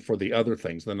planned for the other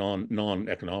things, the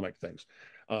non-economic things.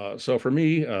 So for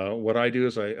me, what I do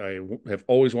is I have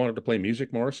always wanted to play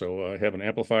music more. So I have an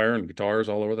amplifier and guitars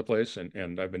all over the place,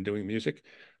 and I've been doing music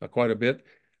quite a bit,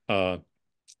 uh,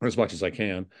 as much as I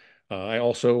can. I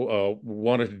also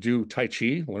wanted to do Tai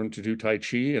Chi, learn to do Tai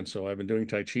Chi, and so I've been doing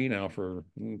Tai Chi now for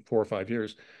 4 or 5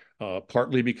 years,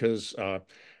 partly because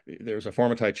there's a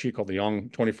form of Tai Chi called the Yang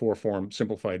 24 form,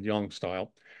 simplified Yang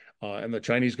style. And the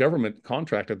Chinese government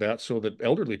contracted that so that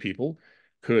elderly people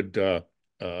could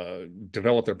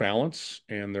develop their balance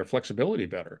and their flexibility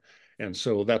better. And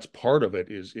so that's part of it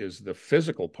is the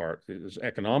physical part. Is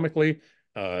economically,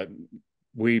 uh,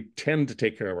 we tend to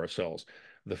take care of ourselves.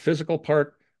 The physical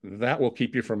part, that will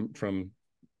keep you from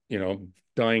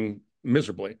dying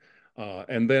miserably.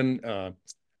 And then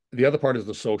the other part is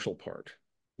the social part.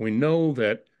 We know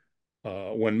that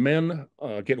when men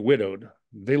get widowed,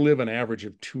 they live an average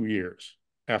of 2 years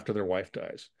after their wife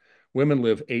dies. Women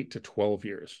live 8 to 12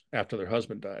 years after their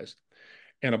husband dies.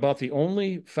 And about the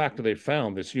only factor they've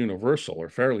found that's universal or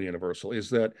fairly universal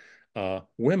is that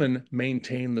women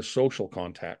maintain the social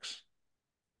contacts.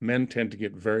 Men tend to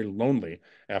get very lonely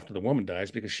after the woman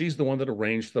dies because she's the one that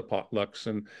arranged the potlucks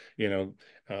and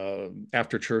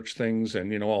after church things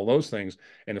and all those things.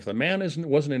 And if the man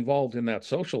wasn't involved in that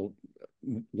social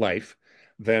life,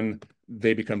 then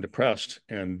they become depressed,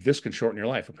 and this can shorten your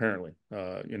life. Apparently,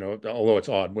 although it's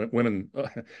odd, women,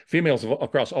 females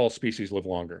across all species live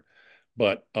longer,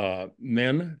 but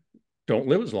men don't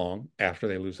live as long after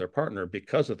they lose their partner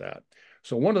because of that.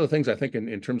 So one of the things I think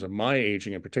in terms of my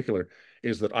aging in particular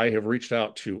is that I have reached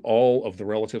out to all of the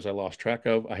relatives I lost track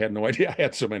of. I had no idea I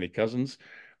had so many cousins.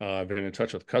 I've been in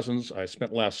touch with cousins. I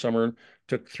spent last summer,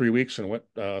 took 3 weeks and went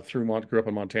grew up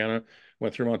in Montana,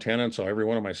 went through Montana and saw every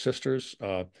one of my sisters.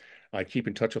 I keep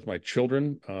in touch with my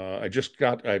children.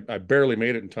 I barely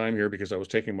made it in time here because I was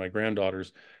taking my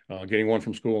granddaughters, getting one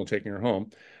from school and taking her home.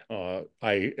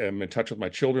 I am in touch with my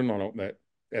children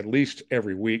at least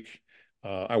every week.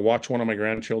 I watch one of my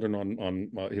grandchildren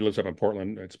he lives up in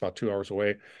Portland. It's about 2 hours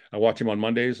away. I watch him on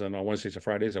Mondays, and on Wednesdays and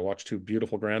Fridays, I watch two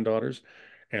beautiful granddaughters,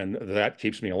 and that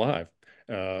keeps me alive.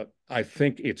 I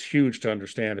think it's huge to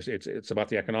understand. It's about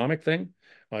the economic thing.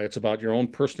 It's about your own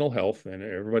personal health, and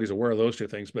everybody's aware of those two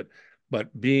things.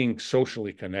 But being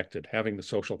socially connected, having the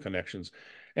social connections,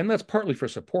 and that's partly for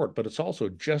support, but it's also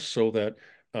just so that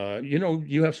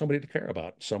you have somebody to care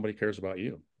about. Somebody cares about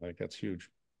you. I think that's huge.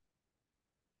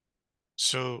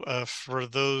 So, for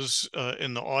those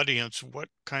in the audience, what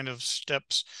kind of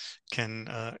steps can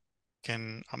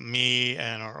me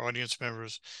and our audience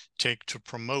members take to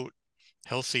promote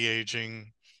healthy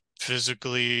aging,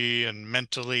 physically and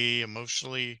mentally,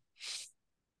 emotionally,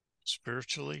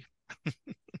 spiritually?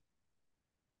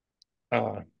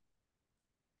 Uh,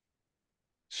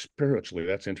 Spiritually,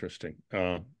 that's interesting.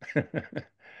 I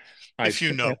If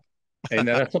you know, and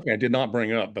that's something I did not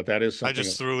bring up, but that is I something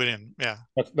just threw it in. Yeah.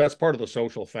 that's part of the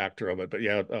social factor of it. But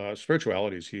yeah,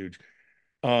 spirituality is huge.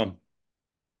 Um,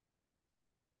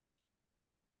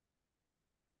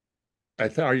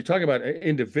 are you talking about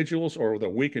individuals or that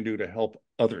we can do to help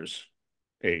others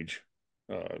age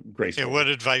Yeah. gracefully? What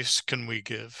advice can we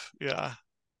give? Yeah.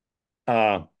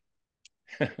 Uh,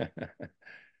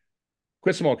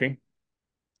 Quit smoking.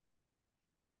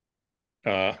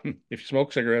 If you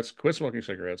smoke cigarettes, quit smoking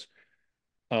cigarettes.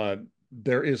 Uh,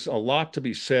 there is a lot to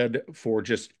be said for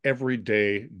just every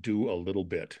day do a little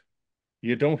bit.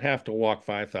 You don't have to walk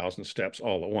 5,000 steps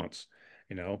all at once.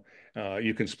 You know,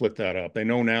 you can split that up. They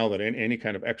know now that in any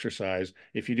kind of exercise,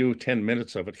 if you do 10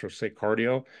 minutes of it for, say,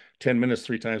 cardio, 10 minutes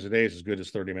 3 times a day is as good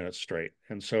as 30 minutes straight.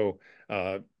 And so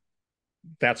uh,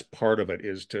 that's part of it,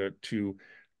 is to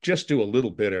just do a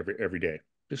little bit every day.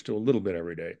 Just do a little bit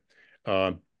every day.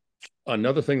 Uh,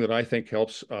 Another thing that I think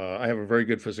helps, I have a very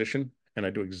good physician, and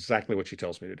I do exactly what she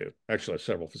tells me to do. Actually, I have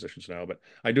several physicians now, but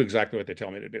I do exactly what they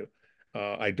tell me to do.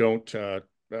 I don't uh,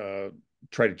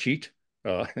 try to cheat.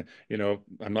 Uh,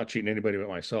 I'm not cheating anybody but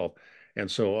myself. And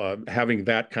so having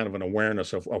that kind of an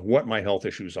awareness of what my health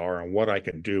issues are and what I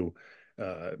can do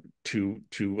uh, to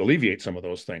alleviate some of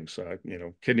those things,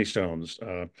 kidney stones,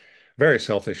 various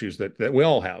health issues that we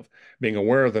all have, being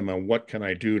aware of them and what can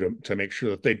I do to make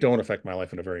sure that they don't affect my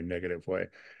life in a very negative way.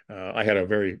 I had a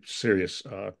very serious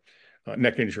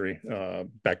neck injury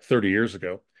back 30 years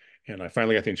ago, and I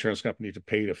finally got the insurance company to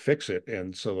pay to fix it,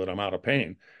 and so that I'm out of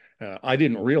pain. I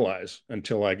didn't realize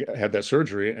until I had that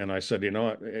surgery, and I said,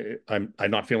 I'm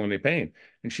not feeling any pain.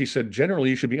 And she said, generally,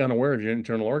 you should be unaware of your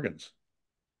internal organs.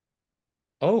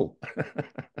 Oh,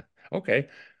 okay.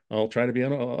 I'll try to be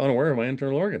unaware of my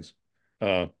internal organs.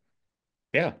 Uh,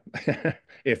 yeah,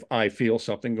 if I feel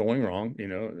something going wrong,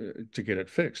 to get it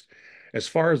fixed. As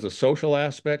far as the social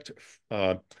aspect,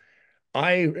 uh,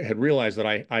 I had realized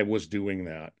that I was doing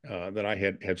that, that I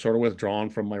had sort of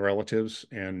withdrawn from my relatives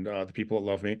and the people that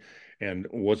love me, and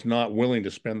was not willing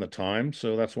to spend the time.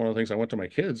 So that's one of the things I went to my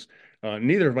kids.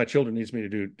 Neither of my children needs me to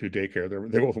do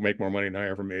daycare. They both make more money than I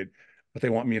ever made, but they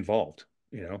want me involved.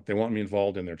 They want me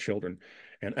involved in their children,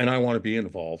 and I want to be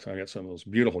involved. I got some of those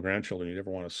beautiful grandchildren you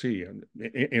never want to see, and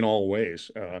in all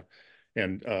ways. I'm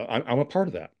a part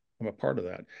of that. I'm a part of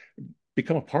that.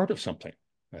 Become a part of something.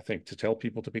 I think to tell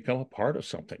people to become a part of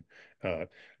something, uh,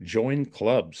 join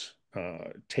clubs,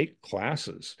 take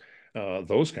classes,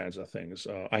 those kinds of things.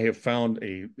 I have found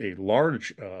a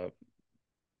large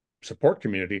support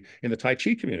community in the Tai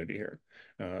Chi community here,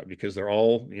 because they're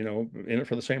all, in it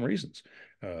for the same reasons.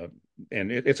 Uh, and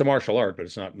it's a martial art, but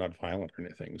it's not violent or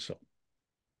anything.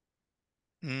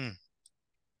 Mm,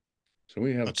 So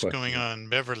we have a what's going question. on,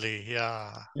 Beverly?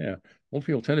 Yeah. Yeah, old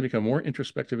people tend to become more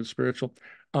introspective and spiritual.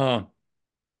 Uh,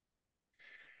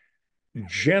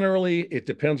 Generally, it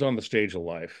depends on the stage of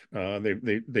life.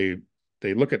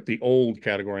 They look at the old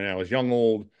category now as young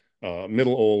old,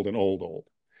 middle old, and old old.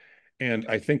 And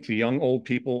I think the young old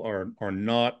people are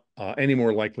not any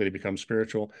more likely to become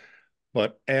spiritual.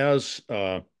 But as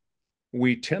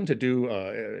we tend to do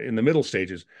in the middle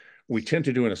stages, we tend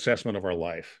to do an assessment of our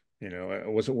life.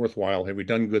 Was it worthwhile? Have we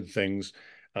done good things?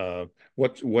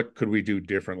 What could we do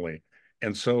differently?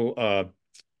 And so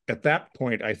at that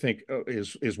point, I think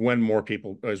is when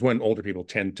older people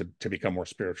tend to become more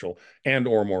spiritual and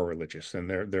or more religious. And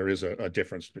there is a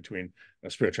difference between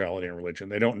spirituality and religion.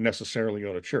 They don't necessarily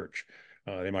go to church.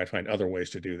 They might find other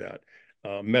ways to do that.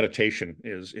 Meditation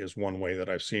is one way that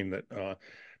I've seen that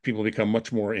people become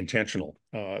much more intentional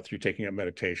through taking up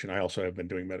meditation. I also have been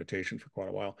doing meditation for quite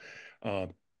a while. Uh,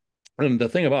 and the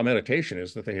thing about meditation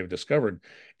is that they have discovered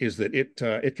is that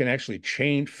it can actually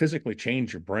physically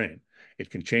change your brain. It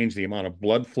can change the amount of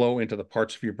blood flow into the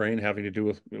parts of your brain having to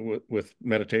do with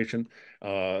meditation.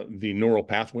 The neural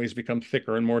pathways become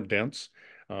thicker and more dense.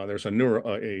 There's a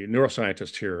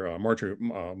neuroscientist here,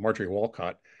 Marjorie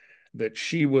Walcott, that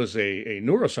she was a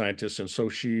neuroscientist, and so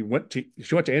she went to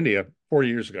India 40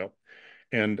 years ago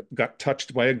and got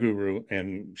touched by a guru,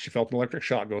 and she felt an electric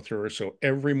shock go through her. So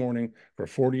every morning for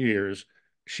 40 years,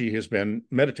 she has been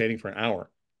meditating for an hour,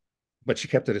 but she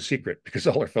kept it a secret because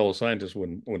all her fellow scientists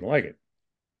wouldn't like it.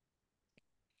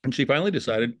 And she finally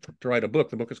decided to write a book.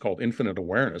 The book is called Infinite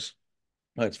Awareness.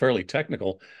 It's fairly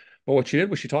technical, but what she did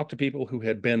was she talked to people who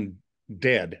had been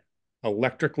dead,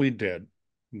 electrically dead,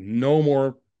 no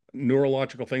more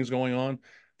neurological things going on,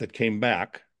 that came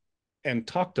back and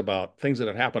talked about things that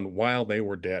had happened while they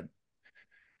were dead.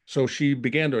 So she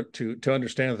began to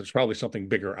understand that there's probably something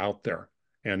bigger out there,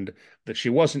 and that she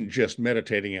wasn't just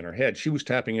meditating in her head. She was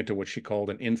tapping into what she called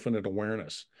an infinite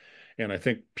awareness. And I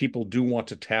think people do want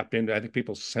to tap into, I think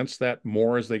people sense that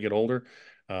more as they get older.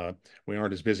 We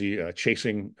aren't as busy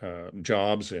chasing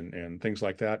jobs and things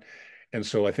like that. And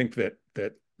so I think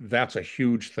that's a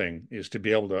huge thing, is to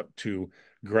be able to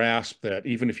grasp that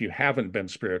even if you haven't been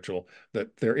spiritual,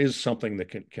 that there is something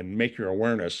that can make your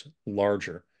awareness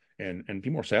larger and be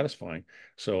more satisfying.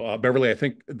 So Beverly, I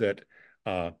think that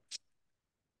uh,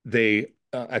 they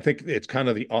I think it's kind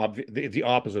of the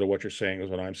opposite of what you're saying is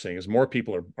what I'm saying is more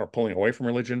people are pulling away from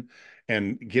religion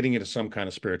and getting into some kind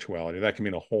of spirituality. That can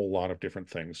mean a whole lot of different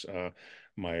things.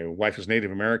 My wife is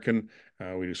Native American.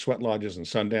 We do sweat lodges and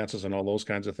sun dances and all those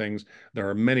kinds of things. There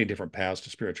are many different paths to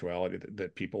spirituality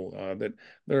that people that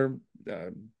they're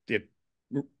it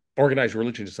organized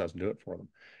religion just doesn't do it for them.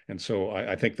 And so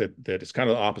I think that it's kind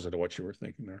of the opposite of what you were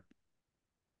thinking there.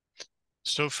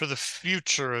 So for the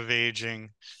future of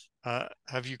aging,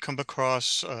 have you come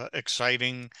across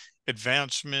exciting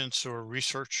advancements or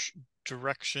research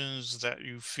directions that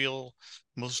you feel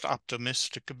most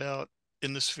optimistic about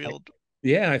in this I, field?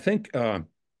 yeah, I think a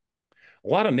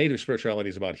lot of native spirituality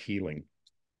is about healing.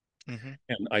 Hmm.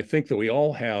 And I think that we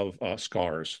all have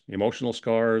scars, emotional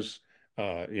scars,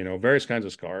 various kinds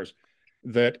of scars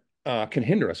that can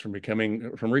hinder us from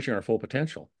reaching our full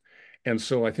potential. And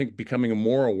so I think becoming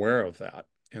more aware of that.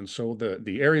 And so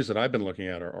the areas that I've been looking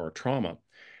at are trauma.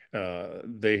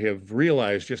 They have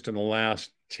realized just in the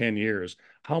last 10 years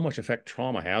how much effect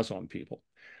trauma has on people.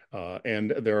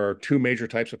 And there are two major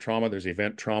types of trauma. There's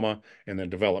event trauma and then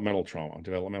developmental trauma.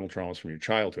 Developmental trauma is from your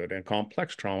childhood, and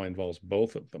complex trauma involves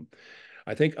both of them.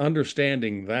 I think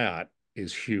understanding that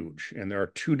is huge. And there are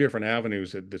two different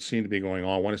avenues that seem to be going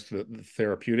on. One is the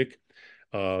therapeutic.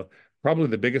 Uh, Probably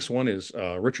the biggest one is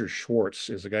Richard Schwartz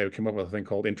is the guy who came up with a thing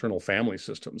called internal family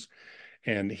systems.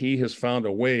 And he has found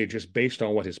a way, just based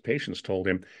on what his patients told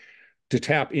him, to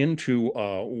tap into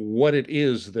what it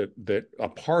is that a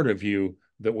part of you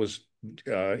that was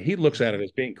he looks at it Hmm.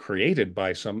 as being created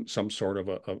by some sort of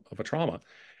a trauma,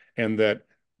 and that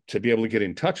to be able to get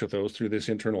in touch with those through this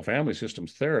internal family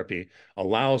systems therapy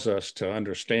allows us to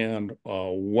understand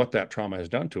what that trauma has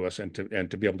done to us and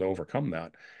to be able to overcome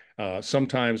that.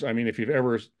 Sometimes, I mean, if you've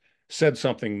ever said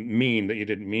something mean that you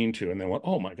didn't mean to, and then went,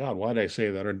 "Oh my God, why did I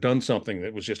say that?" or done something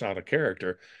that was just out of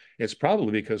character, it's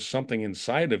probably because something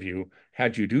inside of you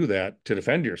had you do that to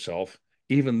defend yourself,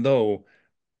 even though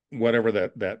whatever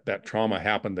that trauma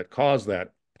happened that caused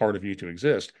that part of you to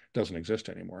exist doesn't exist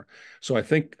anymore. So I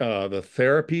think the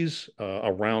therapies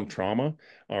around trauma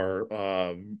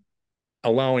are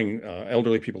allowing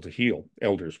elderly people to heal.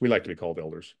 Elders, we like to be called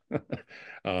elders,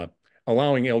 uh,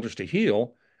 allowing elders to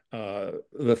heal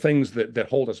the things that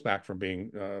hold us back from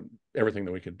being everything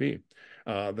that we could be.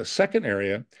 The second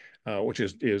area, which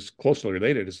is closely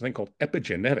related, is a thing called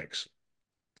epigenetics.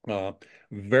 Uh,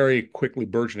 Very quickly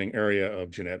burgeoning area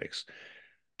of genetics.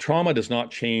 Trauma does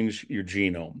not change your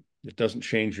genome. It doesn't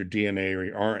change your DNA or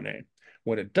your RNA.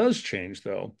 What it does change,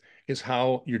 though, is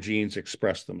how your genes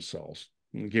express themselves.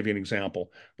 I'll give you an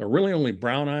example. There are really only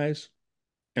brown eyes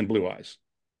and blue eyes.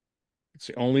 It's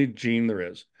the only gene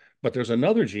there is. But there's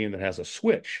another gene that has a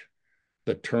switch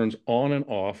that turns on and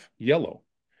off yellow.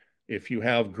 If you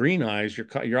have green eyes,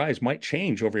 your eyes might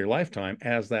change over your lifetime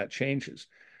as that changes.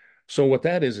 So what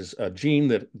that is a gene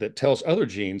that tells other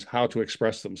genes how to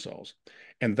express themselves.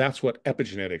 And that's what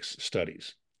epigenetics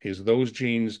studies, is those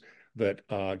genes that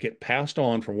get passed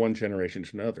on from one generation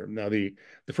to another. Now, the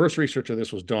first research of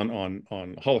this was done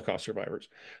on Holocaust survivors.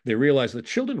 They realized that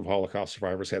children of Holocaust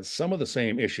survivors had some of the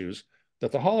same issues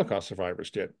that the Holocaust survivors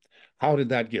did. How did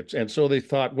that get? And so they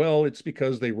thought, well, it's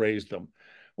because they raised them.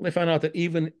 Well, they found out that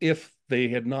even if they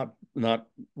had not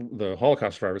the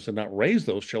Holocaust survivors had not raised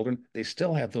those children, they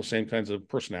still have those same kinds of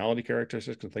personality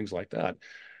characteristics and things like that.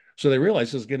 So they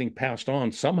realized this is getting passed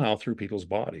on somehow through people's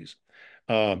bodies.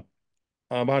 Uh,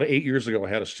 about 8 years ago, I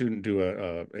had a student do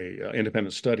a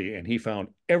independent study, and he found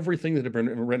everything that had been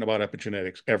written about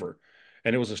epigenetics ever,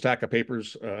 and it was a stack of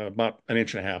papers about an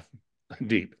inch and a half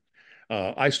deep.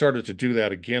 I started to do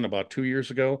that again about 2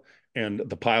 years ago, and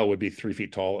the pile would be 3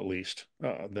 feet tall at least.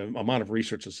 The amount of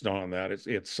research that's done on that,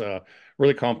 it's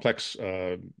really complex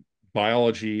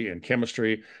biology and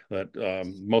chemistry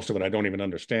that most of it I don't even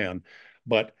understand.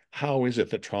 But how is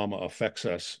it that trauma affects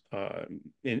us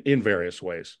in various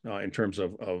ways in terms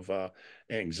of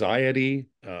anxiety,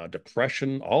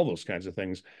 depression, all those kinds of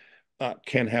things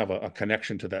can have a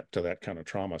connection to that kind of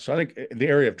trauma. So I think the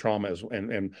area of trauma is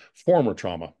and former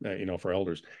trauma, for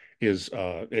elders is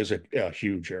a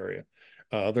huge area.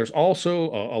 There's also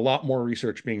a lot more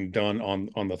research being done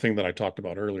on the thing that I talked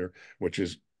about earlier, which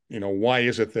is why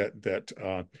is it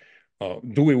that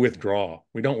do we withdraw?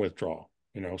 We don't withdraw.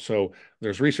 So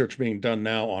there's research being done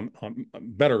now on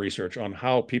better research on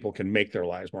how people can make their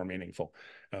lives more meaningful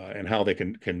and how they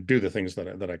can do the things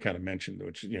that I kind of mentioned,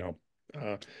 which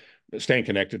uh, staying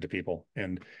connected to people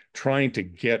and trying to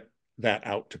get that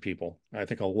out to people. I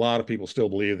think a lot of people still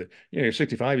believe that, you're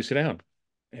 65, you sit down,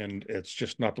 and it's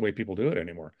just not the way people do it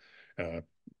anymore. Uh,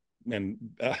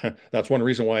 that's one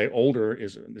reason why older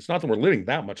is, it's not that we're living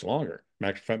that much longer.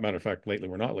 Matter of fact, lately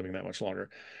we're not living that much longer,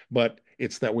 but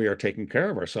it's that we are taking care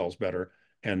of ourselves better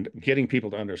and getting people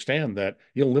to understand that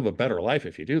you'll live a better life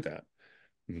if you do that.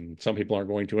 Some people aren't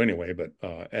going to anyway, but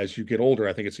as you get older,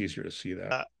 I think it's easier to see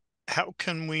that. How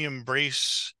can we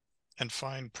embrace and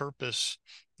find purpose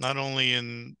not only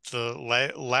in the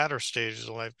latter stages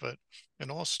of life, but in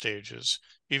all stages,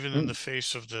 even in Mm. the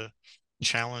face of the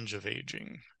challenge of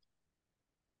aging?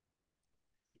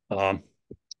 Um,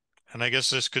 And I guess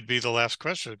this could be the last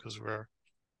question because we're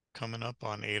coming up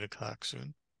on 8 o'clock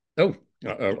soon. oh,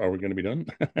 are we going to be done?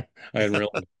 I hadn't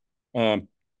realized. Um,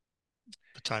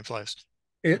 The time flies.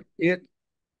 it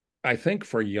I think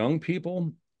for young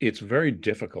people, it's very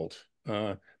difficult.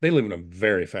 They live in a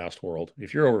very fast world.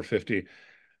 If you're over 50,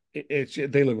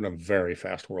 they live in a very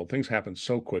fast world. Things happen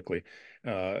so quickly.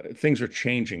 Things are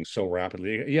changing so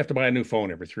rapidly. You have to buy a new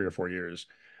phone every 3 or 4 years.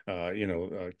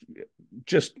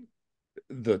 Just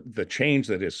the change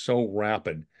that is so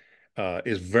rapid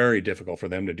is very difficult for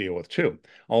them to deal with too.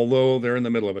 Although they're in the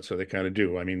middle of it, so they kind of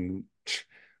do. I mean,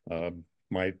 uh,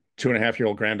 my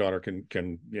 2.5-year-old granddaughter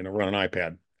can run an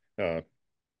iPad. Uh,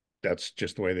 that's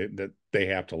just the way that they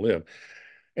have to live.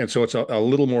 And so it's a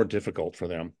little more difficult for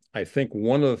them. I think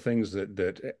one of the things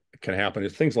that can happen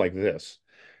is things like this.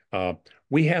 Uh,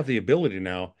 we have the ability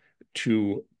now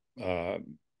to uh,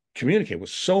 communicate with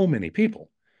so many people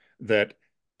that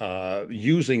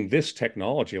using this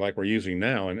technology like we're using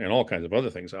now and all kinds of other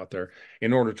things out there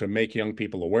in order to make young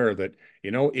people aware that,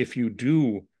 if you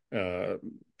do uh,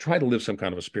 try to live some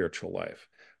kind of a spiritual life,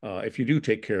 if you do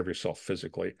take care of yourself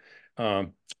physically,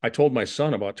 I told my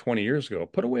son about 20 years ago,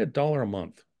 put away $1 a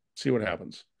month, see what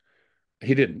happens.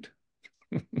 He didn't.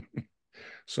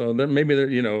 So then maybe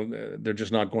they're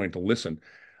just not going to listen.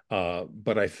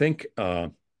 But I think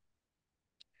that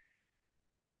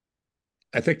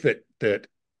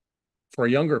for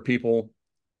younger people,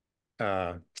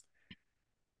 uh,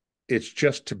 it's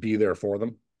just to be there for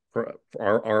them, for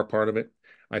our part of it.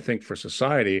 I think for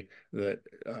society that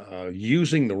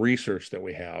using the research that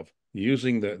we have,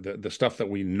 using the stuff that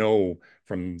we know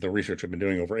from the research I've been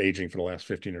doing over aging for the last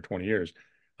 15 or 20 years,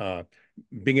 uh,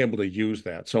 being able to use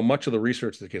that. So much of the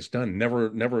research that gets done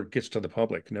never gets to the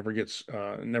public,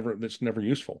 it's never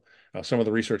useful. Some of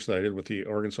the research that I did with the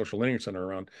Oregon Social Learning Center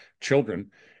around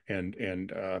children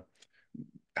and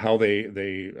how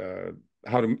they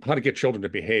how to get children to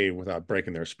behave without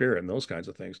breaking their spirit and those kinds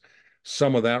of things.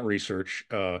 Some of that research,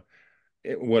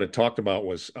 what it talked about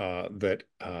was that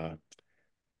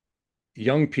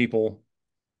young people,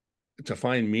 to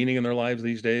find meaning in their lives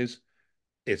these days,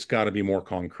 it's got to be more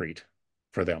concrete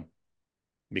for them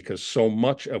because so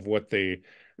much of what they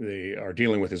are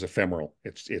dealing with is ephemeral.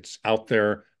 It's out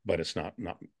there, but it's not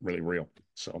really real.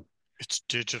 So It's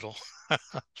digital. yeah,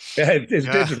 it's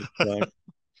Yeah. digital.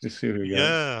 Let's see what we got.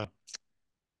 Yeah.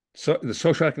 So the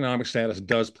socioeconomic status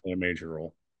does play a major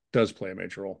role. Does play a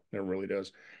major role. It really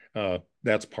does.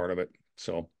 That's part of it.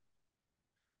 So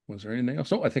was there anything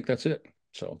else? No, I think that's it.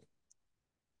 So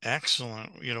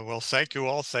Excellent. Well, thank you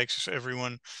all. Thanks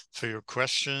everyone for your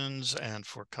questions and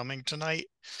for coming tonight.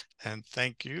 And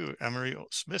thank you, Emery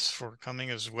Smith, for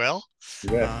coming as well. you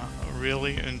bet.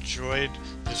 Really enjoyed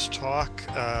this talk.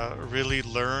 Really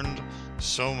learned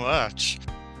so much.